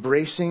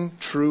 embracing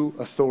true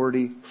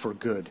authority for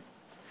good.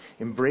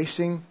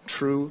 Embracing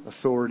true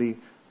authority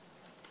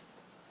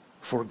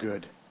for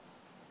good.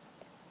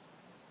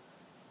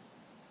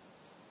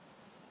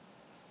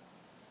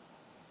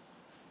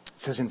 It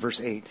says in verse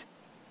 8,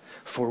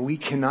 for we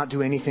cannot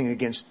do anything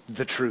against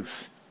the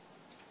truth,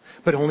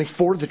 but only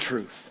for the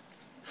truth.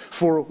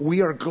 For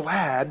we are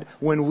glad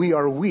when we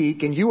are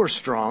weak and you are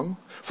strong.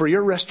 For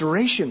your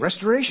restoration,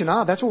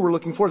 that's what we're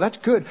looking for. That's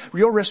good.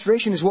 Your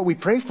restoration is what we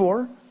pray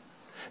for.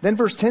 Then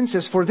verse 10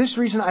 says, for this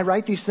reason I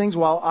write these things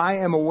while I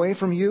am away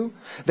from you,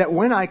 that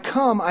when I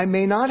come I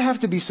may not have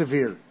to be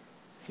severe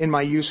in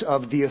my use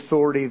of the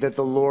authority that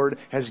the Lord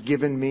has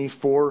given me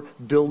for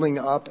building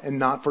up and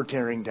not for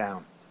tearing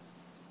down.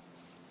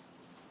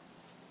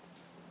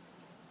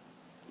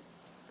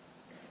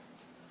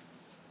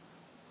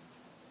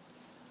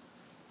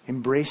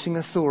 Embracing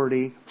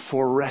authority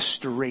for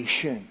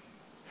restoration,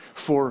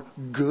 for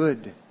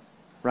good,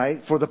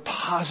 right? For the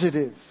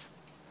positive.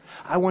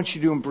 I want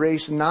you to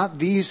embrace not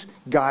these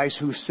guys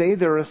who say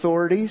they're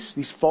authorities,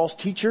 these false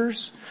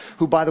teachers,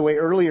 who, by the way,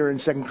 earlier in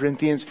 2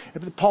 Corinthians,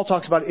 Paul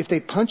talks about if they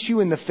punch you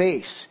in the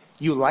face,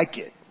 you like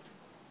it.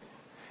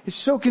 It's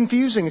so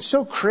confusing. It's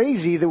so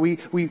crazy that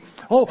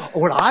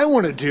what I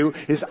want to do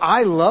is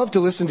I love to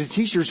listen to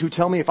teachers who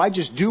tell me if I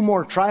just do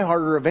more, try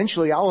harder,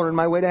 eventually I'll earn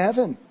my way to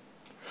heaven.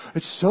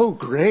 It's so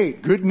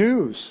great. Good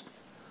news.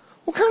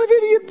 What kind of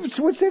idiot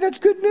would say that's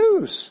good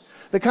news?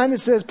 The kind that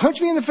says, punch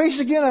me in the face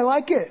again, I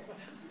like it.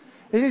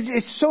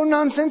 It's so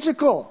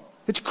nonsensical.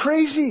 It's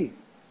crazy.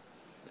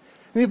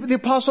 The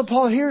Apostle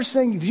Paul here is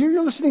saying,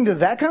 you're listening to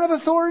that kind of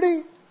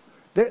authority?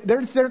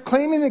 They're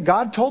claiming that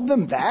God told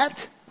them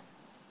that?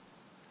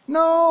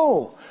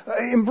 No.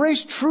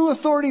 Embrace true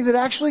authority that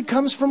actually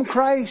comes from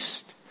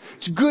Christ.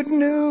 It's good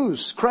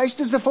news.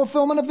 Christ is the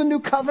fulfillment of the new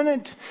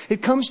covenant.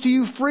 It comes to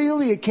you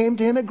freely. It came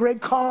to him at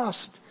great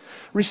cost.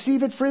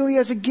 Receive it freely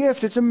as a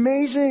gift. It's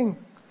amazing.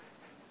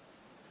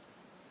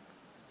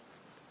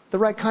 The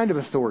right kind of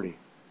authority.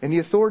 And the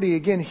authority,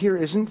 again, here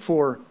isn't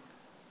for,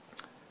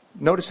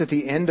 notice at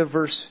the end of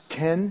verse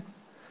 10,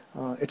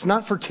 it's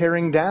not for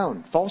tearing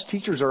down. False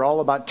teachers are all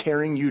about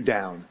tearing you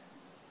down.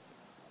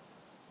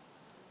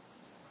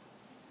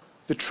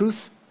 The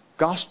truth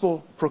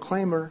gospel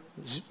proclaimer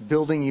is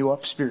building you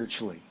up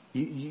spiritually.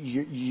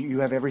 You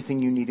have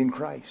everything you need in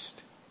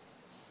Christ.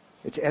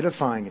 It's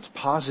edifying. It's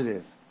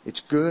positive.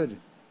 It's good.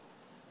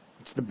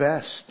 It's the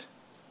best.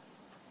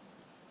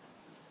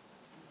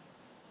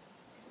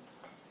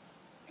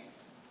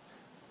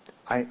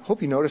 I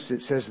hope you noticed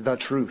it says the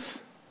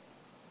truth.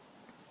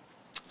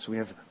 So we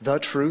have the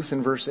truth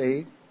in verse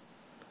 8.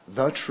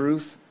 The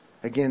truth.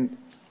 Again,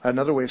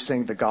 another way of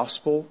saying the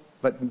gospel.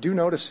 But do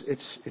notice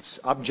it's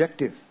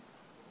objective.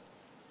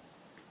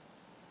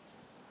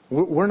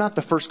 We're not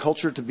the first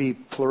culture to be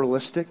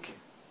pluralistic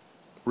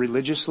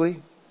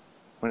religiously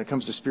when it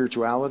comes to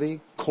spirituality.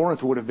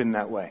 Corinth would have been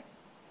that way.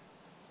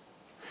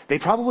 They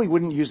probably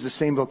wouldn't use the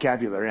same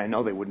vocabulary. I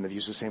know they wouldn't have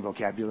used the same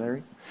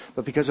vocabulary.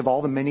 But because of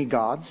all the many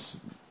gods,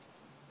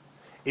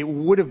 it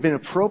would have been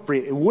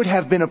appropriate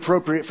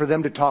for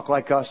them to talk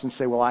like us and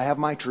say, well, I have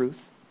my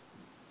truth.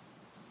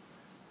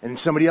 And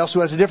somebody else who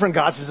has a different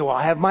God says, well,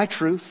 I have my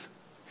truth.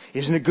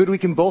 Isn't it good we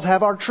can both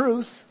have our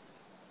truth?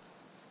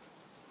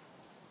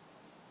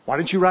 Why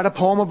don't you write a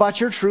poem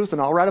about your truth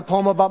and I'll write a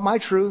poem about my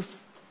truth?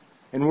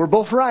 And we're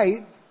both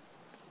right.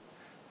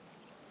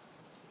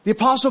 The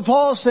Apostle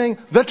Paul is saying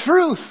the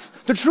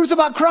truth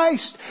about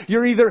Christ.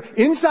 You're either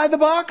inside the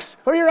box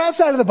or you're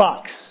outside of the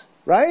box,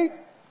 right?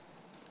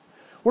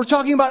 We're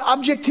talking about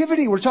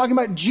objectivity. We're talking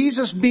about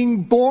Jesus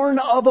being born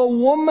of a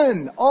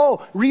woman.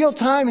 Oh, real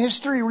time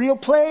history, real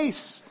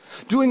place.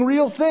 Doing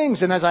real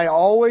things. And as I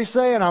always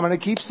say, and I'm going to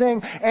keep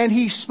saying, and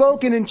he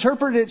spoke and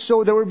interpreted it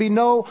so there would be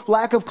no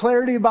lack of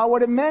clarity about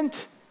what it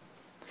meant.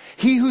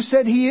 He who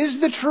said he is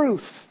the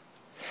truth.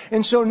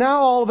 And so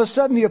now all of a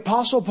sudden the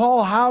Apostle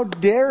Paul, how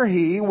dare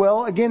he?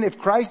 Well, again, if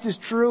Christ is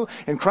true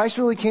and Christ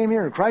really came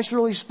here and Christ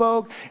really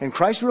spoke and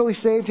Christ really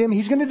saved him,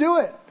 he's going to do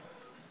it.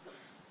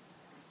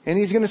 And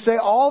he's going to say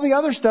all the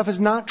other stuff is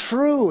not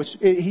true.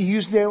 He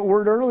used the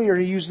word earlier.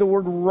 He used the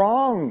word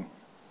wrong.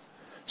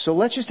 So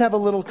let's just have a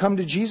little come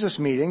to Jesus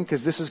meeting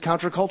because this is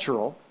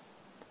countercultural.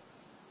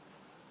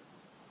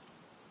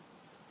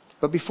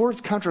 But before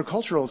it's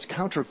countercultural, it's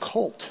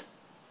countercult.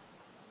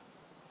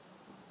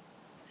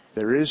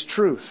 There is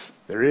truth.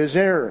 There is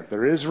error.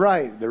 There is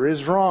right. There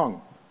is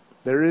wrong.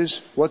 There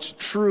is what's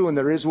true and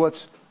there is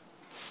what's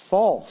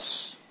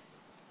false.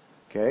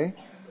 Okay?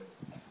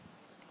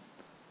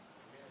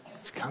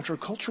 It's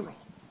countercultural.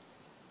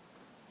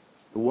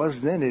 It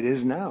was then, it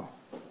is now.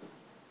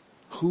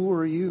 Who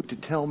are you to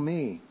tell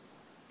me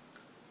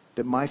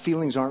that my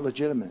feelings aren't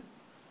legitimate?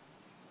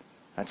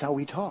 That's how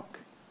we talk.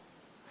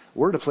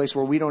 We're at a place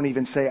where we don't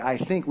even say I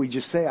think, we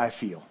just say I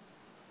feel.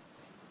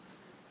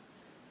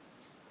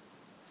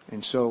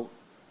 And so,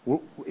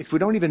 if we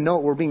don't even know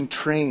it, we're being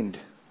trained.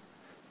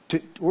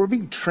 We're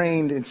being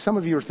trained, and some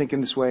of you are thinking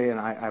this way, and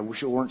I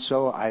wish it weren't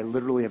so. I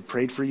literally have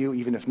prayed for you,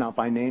 even if not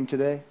by name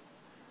today,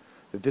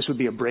 that this would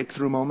be a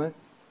breakthrough moment.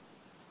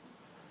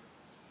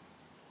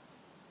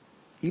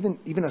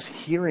 Even us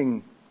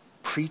hearing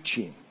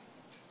preaching,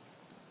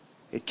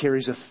 it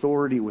carries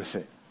authority with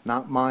it.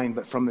 Not mine,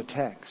 but from the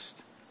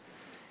text.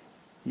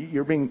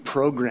 You're being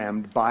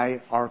programmed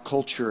by our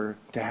culture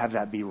to have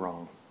that be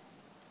wrong.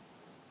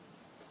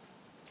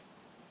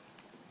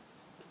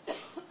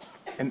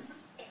 And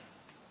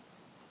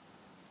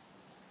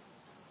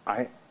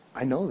I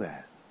know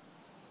that.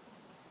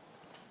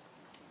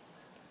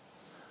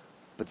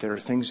 But there are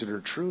things that are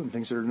true and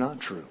things that are not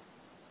true.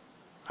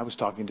 I was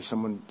talking to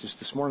someone just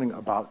this morning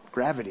about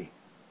gravity.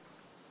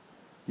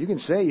 You can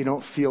say you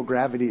don't feel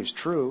gravity is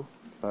true,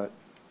 but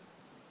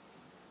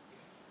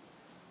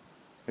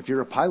if you're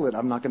a pilot,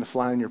 I'm not going to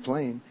fly on your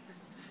plane.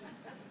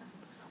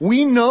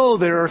 We know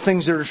there are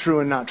things that are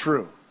true and not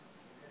true.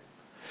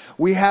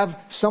 We have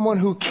someone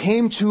who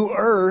came to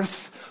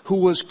earth who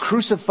was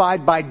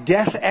crucified by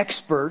death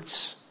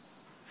experts,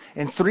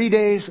 and 3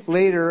 days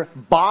later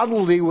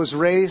bodily was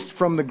raised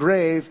from the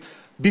grave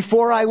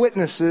before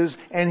eyewitnesses,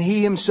 and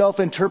he himself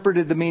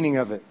interpreted the meaning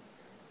of it.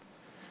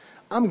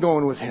 I'm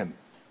going with him.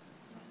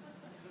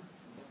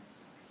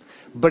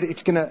 But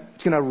it's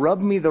gonna rub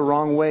me the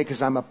wrong way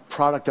because I'm a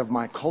product of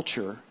my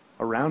culture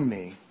around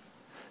me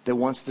that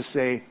wants to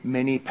say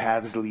many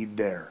paths lead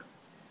there.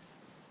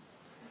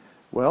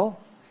 Well,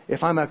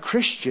 if I'm a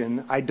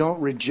Christian, I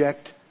don't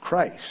reject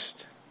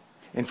Christ.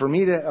 And for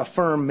me to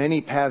affirm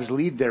many paths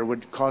lead there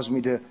would cause me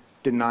to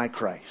deny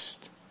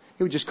Christ.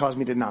 It would just cause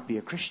me to not be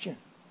a Christian.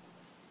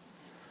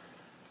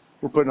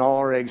 We're putting all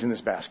our eggs in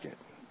this basket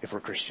if we're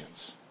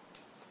Christians.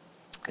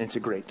 And it's a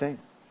great thing.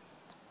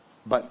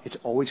 But it's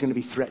always going to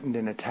be threatened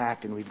and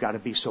attacked, and we've got to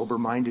be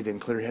sober-minded and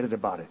clear-headed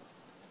about it.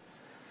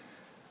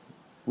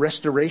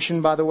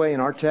 Restoration, by the way, in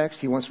our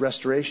text, he wants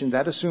restoration.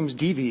 That assumes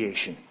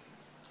deviation.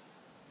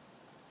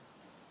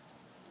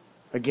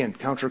 Again,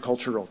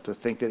 countercultural to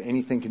think that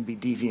anything can be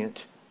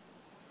deviant.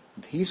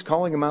 He's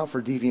calling them out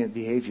for deviant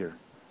behavior,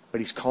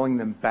 but he's calling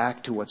them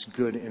back to what's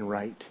good and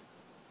right.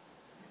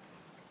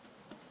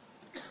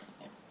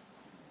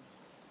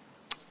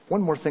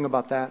 One more thing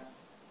about that,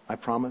 I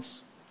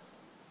promise.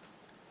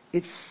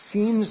 It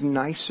seems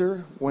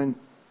nicer when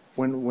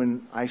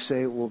I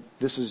say, well,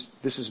 this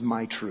is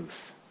my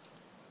truth.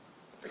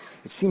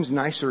 It seems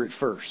nicer at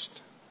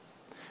first.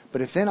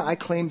 But if then I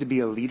claim to be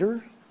a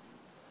leader,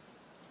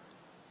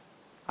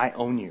 I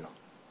own you.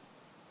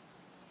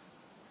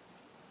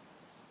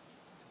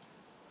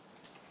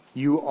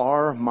 You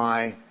are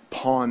my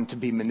pawn to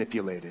be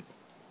manipulated.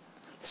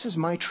 This is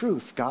my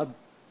truth. God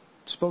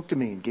spoke to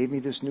me and gave me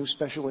this new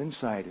special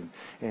insight.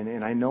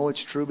 And I know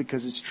it's true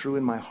because it's true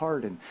in my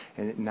heart.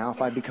 And now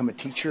if I become a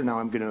teacher, now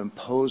I'm going to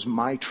impose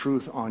my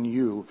truth on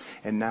you.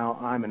 And now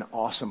I'm an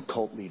awesome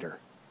cult leader.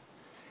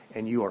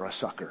 And you are a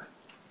sucker.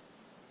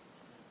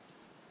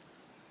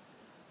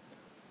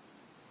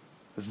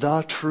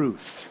 The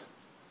truth.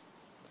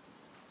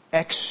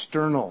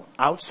 External,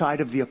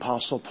 outside of the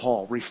Apostle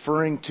Paul,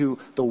 referring to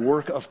the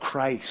work of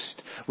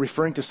Christ,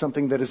 referring to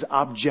something that is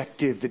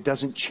objective, that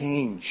doesn't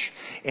change,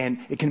 and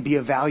it can be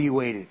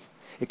evaluated,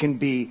 it can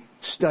be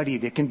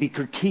studied, it can be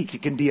critiqued,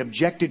 it can be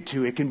objected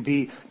to, it can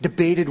be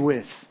debated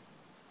with.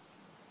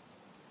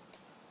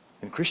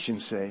 And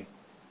Christians say,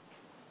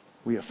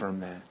 we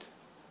affirm that.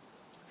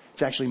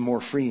 It's actually more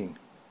freeing.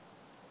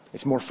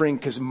 It's more freeing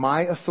because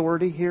my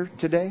authority here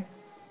today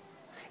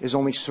is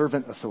only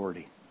servant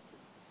authority.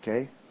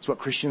 Okay? It's what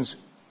Christians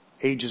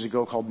ages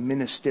ago called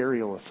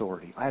ministerial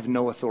authority. I have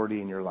no authority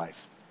in your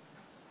life.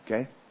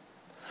 Okay?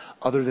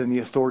 Other than the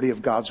authority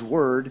of God's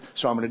word.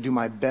 So I'm going to do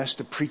my best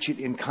to preach it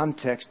in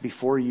context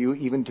before you,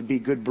 even to be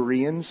good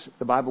Bereans,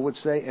 the Bible would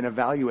say, and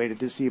evaluate it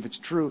to see if it's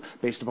true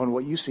based upon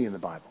what you see in the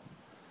Bible.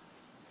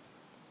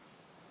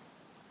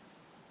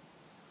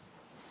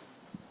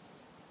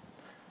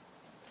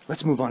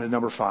 Let's move on to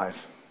number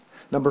 5.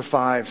 Number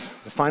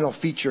 5, the final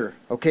feature.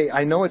 Okay,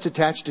 I know it's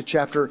attached to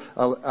chapter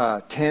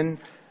 10,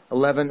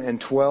 11,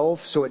 and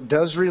 12, so it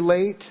does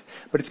relate,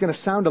 but it's going to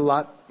sound a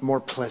lot more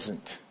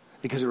pleasant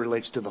because it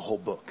relates to the whole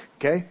book.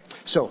 Okay?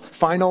 So,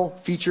 final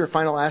feature,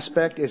 final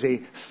aspect is a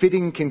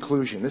fitting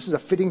conclusion. This is a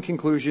fitting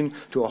conclusion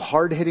to a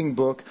hard-hitting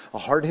book, a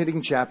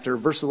hard-hitting chapter.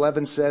 Verse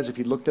 11 says, if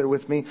you look there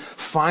with me,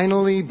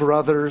 finally,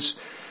 brothers,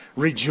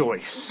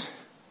 rejoice.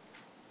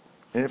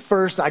 And at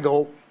first I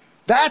go,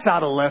 that's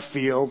out of left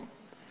field.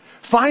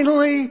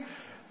 Finally,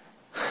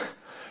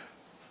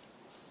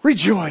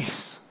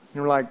 rejoice.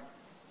 And we're like,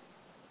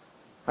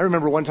 I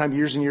remember one time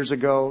years and years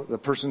ago, the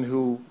person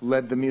who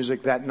led the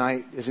music that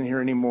night isn't here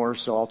anymore,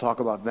 so I'll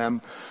talk about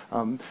them.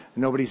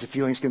 Nobody's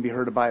feelings can be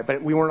hurt by it,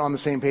 but we weren't on the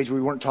same page.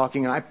 We weren't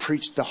talking, and I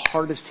preached the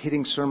hardest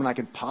hitting sermon I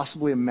could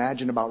possibly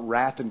imagine about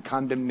wrath and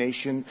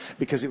condemnation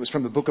because it was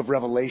from the book of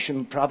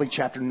Revelation, probably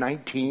chapter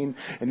 19,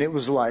 and it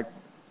was like,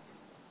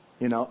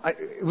 you know,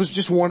 it was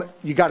just one,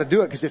 you got to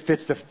do it because it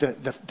fits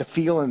the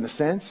feel and the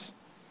sense.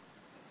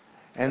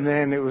 And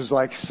then it was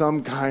like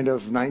some kind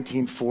of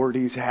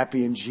 1940s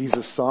Happy in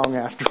Jesus song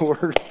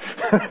afterward.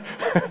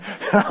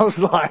 I was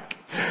like,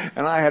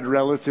 and I had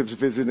relatives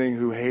visiting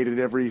who hated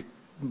every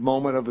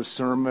moment of the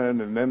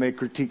sermon, and then they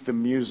critiqued the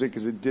music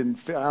because it didn't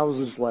fit. I was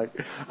just like,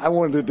 I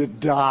wanted to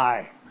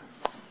die.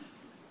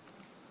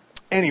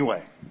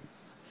 Anyway,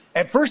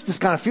 at first this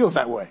kind of feels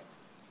that way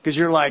because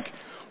you're like,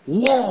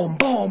 whoa,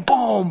 boom,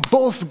 boom,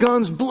 both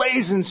guns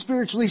blazing,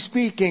 spiritually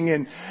speaking,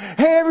 and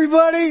hey,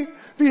 everybody,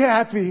 be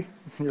happy.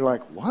 And you're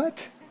like,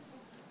 what?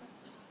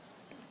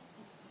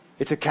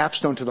 It's a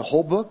capstone to the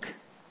whole book.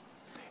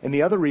 And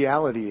the other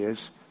reality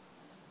is,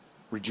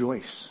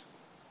 rejoice.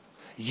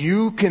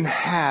 You can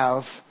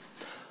have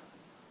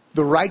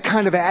the right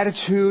kind of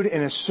attitude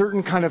and a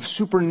certain kind of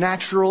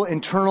supernatural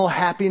internal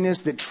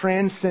happiness that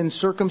transcends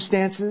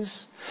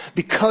circumstances.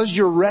 Because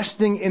you're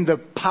resting in the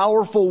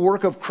powerful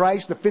work of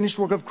Christ, the finished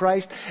work of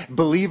Christ,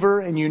 believer,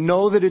 and you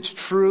know that it's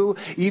true,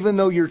 even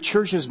though your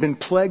church has been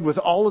plagued with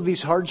all of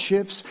these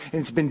hardships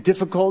and it's been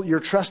difficult, you're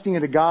trusting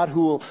in a God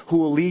who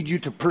will lead you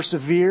to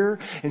persevere.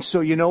 And so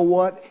you know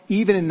what?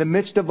 Even in the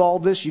midst of all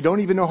this, you don't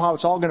even know how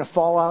it's all going to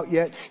fall out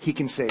yet, He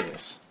can say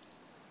this.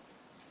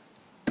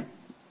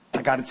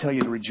 I got to tell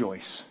you to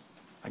rejoice.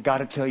 I got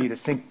to tell you to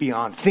think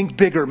beyond. Think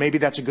bigger. Maybe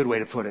that's a good way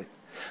to put it.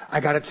 I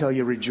got to tell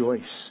you,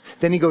 rejoice.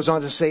 Then he goes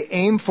on to say,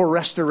 aim for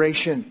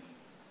restoration.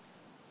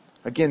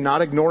 Again,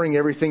 not ignoring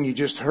everything you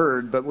just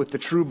heard, but with the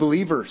true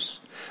believers.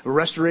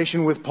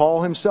 Restoration with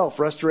Paul himself.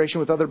 Restoration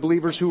with other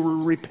believers who were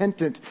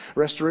repentant.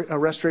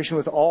 Restoration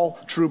with all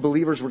true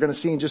believers. We're going to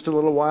see in just a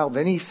little while.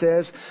 Then he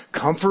says,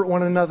 comfort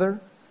one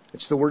another.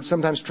 It's the word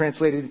sometimes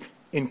translated,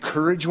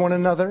 encourage one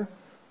another.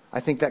 I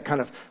think that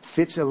kind of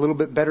fits a little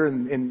bit better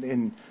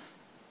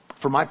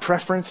for my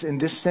preference in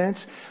this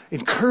sense.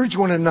 Encourage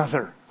one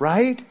another,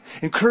 right?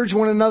 Encourage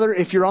one another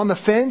if you're on the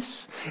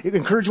fence.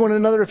 Encourage one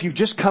another if you've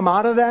just come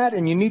out of that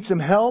and you need some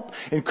help.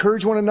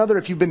 Encourage one another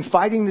if you've been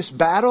fighting this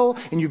battle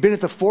and you've been at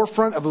the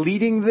forefront of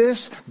leading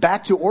this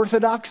back to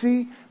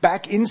orthodoxy,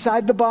 back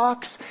inside the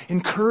box.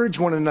 Encourage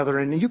one another.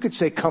 And you could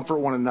say comfort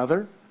one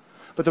another.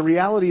 But the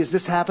reality is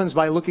this happens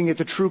by looking at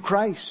the true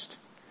Christ.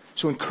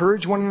 So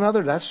encourage one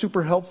another. That's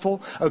super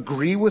helpful.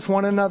 Agree with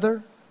one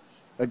another.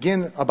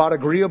 Again, about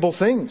agreeable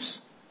things.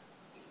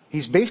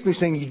 He's basically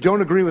saying you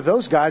don't agree with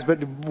those guys, but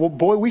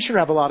boy, we sure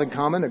have a lot in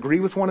common. Agree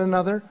with one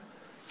another.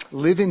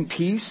 Live in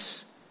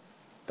peace.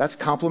 That's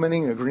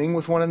complimenting, agreeing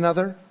with one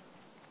another.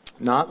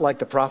 Not like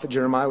the prophet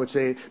Jeremiah would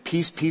say,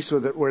 peace, peace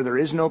where there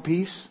is no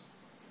peace.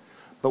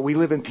 But we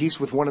live in peace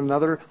with one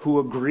another who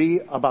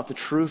agree about the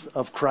truth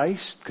of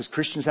Christ, because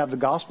Christians have the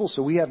gospel,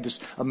 so we have this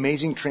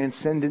amazing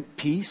transcendent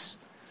peace.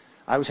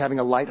 I was having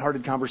a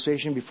lighthearted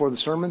conversation before the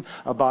sermon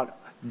about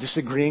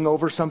disagreeing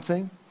over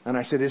something. And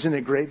I said, isn't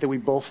it great that we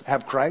both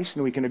have Christ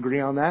and we can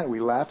agree on that?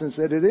 We laughed and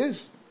said, it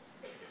is.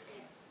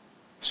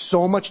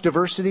 So much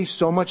diversity,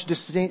 so much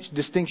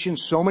distinction,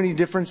 so many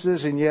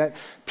differences, and yet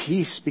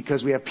peace,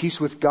 because we have peace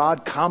with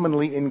God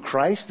commonly in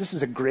Christ. This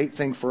is a great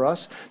thing for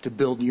us to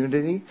build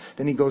unity.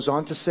 Then he goes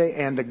on to say,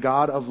 and the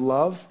God of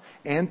love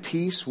and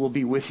peace will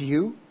be with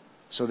you.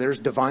 So there's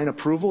divine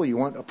approval. You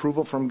want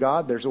approval from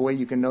God. There's a way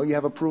you can know you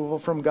have approval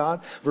from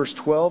God. Verse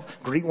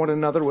 12, greet one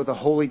another with a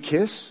holy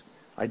kiss.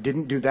 I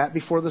didn't do that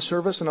before the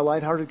service in a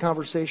lighthearted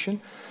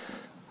conversation.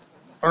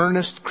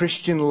 Earnest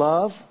Christian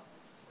love,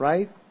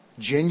 right?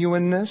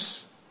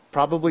 Genuineness,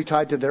 probably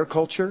tied to their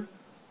culture.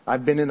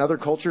 I've been in other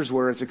cultures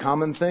where it's a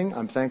common thing.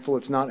 I'm thankful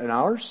it's not in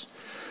ours.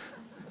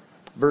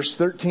 Verse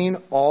 13,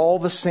 all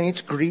the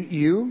saints greet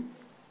you.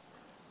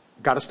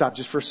 Got to stop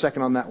just for a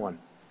second on that one.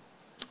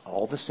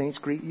 All the saints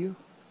greet you?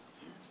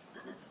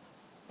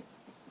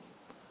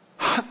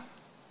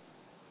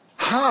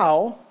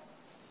 How?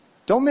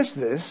 Don't miss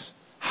this.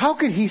 How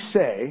could he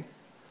say,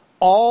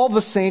 all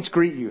the saints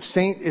greet you?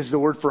 Saint is the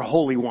word for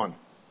holy one.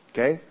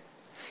 Okay?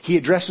 He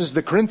addresses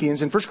the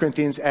Corinthians in 1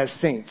 Corinthians as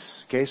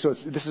saints. Okay? So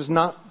this is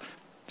not,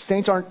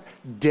 saints aren't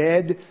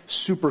dead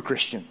super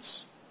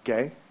Christians.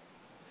 Okay?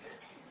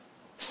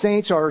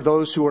 Saints are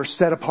those who are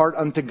set apart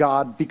unto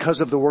God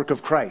because of the work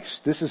of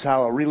Christ. This is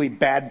how a really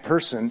bad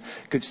person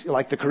could,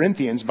 like the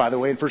Corinthians, by the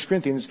way, in 1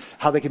 Corinthians,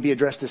 how they can be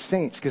addressed as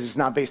saints, because it's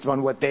not based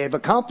upon what they have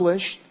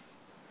accomplished,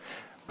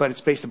 but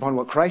it's based upon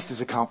what Christ has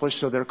accomplished,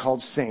 so they're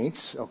called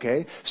saints,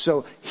 okay?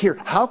 So here,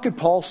 how could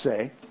Paul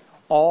say,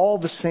 all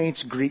the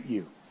saints greet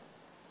you?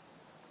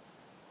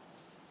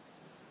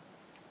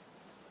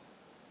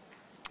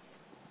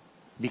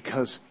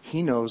 Because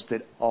he knows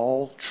that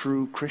all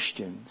true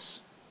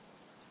Christians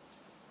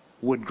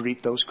would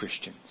greet those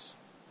Christians.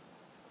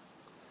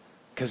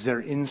 Because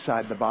they're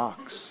inside the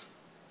box.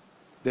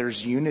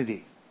 There's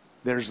unity.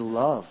 There's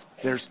love.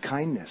 There's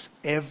kindness.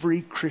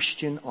 Every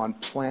Christian on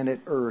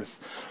planet Earth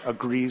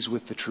agrees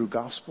with the true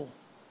gospel.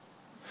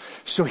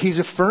 So he's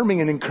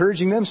affirming and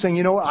encouraging them, saying,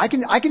 you know what,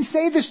 I can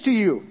say this to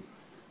you.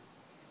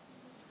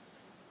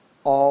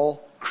 All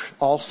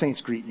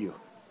saints greet you.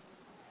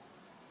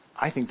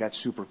 I think that's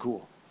super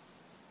cool.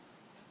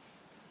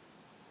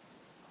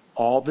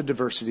 All the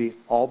diversity,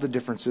 all the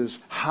differences.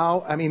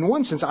 In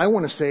one sense, I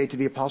want to say to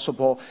the Apostle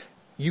Paul,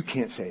 you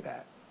can't say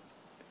that.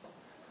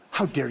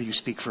 How dare you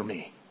speak for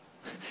me?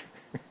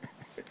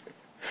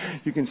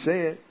 You can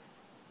say it.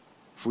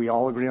 If we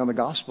all agree on the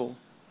gospel,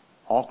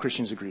 all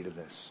Christians agree to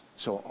this.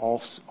 So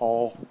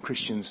all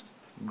Christians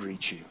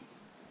greet you.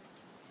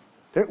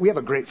 We have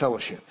a great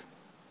fellowship.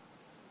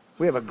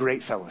 We have a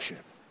great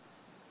fellowship.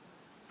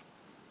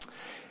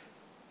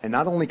 And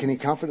not only can he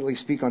confidently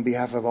speak on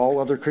behalf of all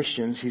other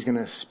Christians, he's going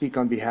to speak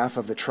on behalf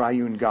of the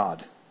triune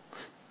God.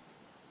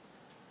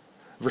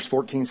 Verse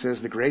 14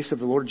 says, the grace of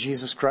the Lord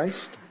Jesus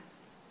Christ.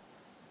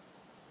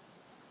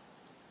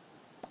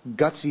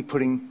 Gutsy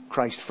putting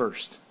Christ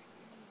first.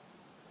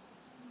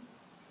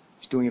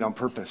 He's doing it on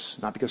purpose.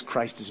 Not because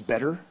Christ is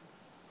better,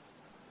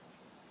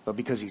 but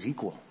because he's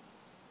equal.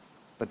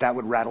 But that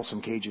would rattle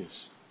some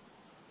cages.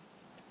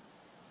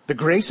 The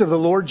grace of the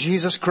Lord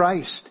Jesus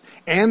Christ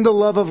and the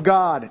love of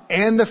God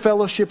and the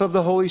fellowship of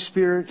the Holy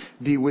Spirit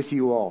be with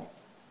you all.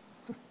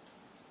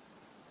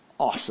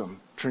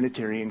 Awesome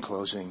Trinitarian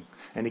closing.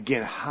 And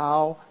again,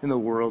 how in the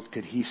world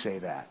could he say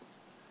that?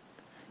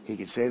 He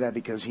could say that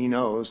because he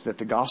knows that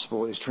the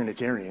gospel is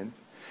Trinitarian,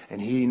 and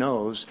he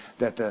knows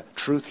that the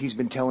truth he's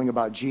been telling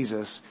about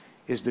Jesus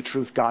is the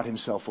truth God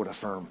himself would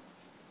affirm.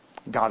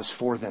 God is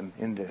for them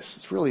in this.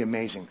 It's really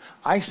amazing.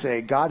 I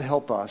say, God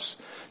help us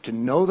to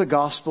know the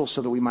gospel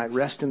so that we might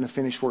rest in the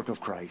finished work of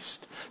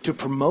Christ, to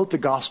promote the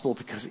gospel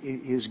because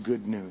it is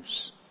good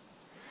news,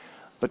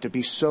 but to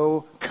be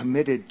so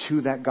committed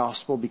to that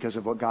gospel because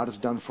of what God has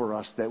done for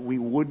us that we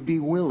would be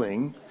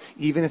willing,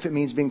 even if it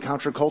means being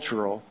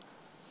countercultural,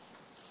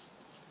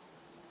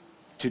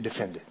 to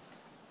defend it.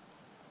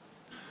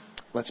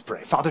 Let's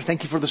pray. Father,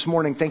 thank you for this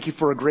morning. Thank you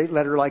for a great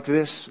letter like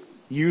this.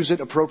 Use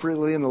it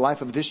appropriately in the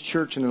life of this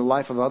church and in the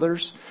life of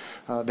others,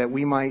 that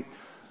we might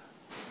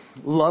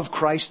love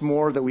Christ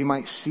more, that we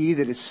might see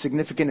that it's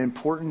significant and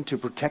important to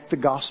protect the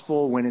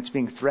gospel when it's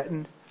being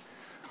threatened.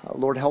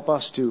 Lord, help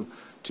us to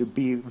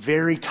be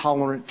very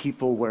tolerant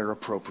people where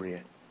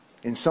appropriate.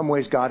 In some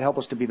ways, God, help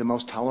us to be the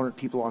most tolerant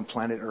people on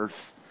planet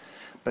Earth,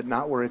 but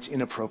not where it's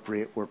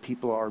inappropriate, where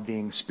people are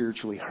being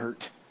spiritually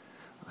hurt.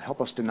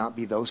 Help us to not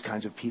be those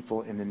kinds of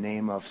people in the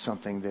name of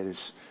something that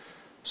is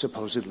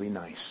supposedly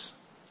nice.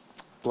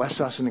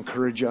 Bless us and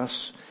encourage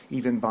us,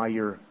 even by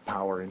your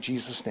power. In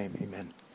Jesus' name, amen.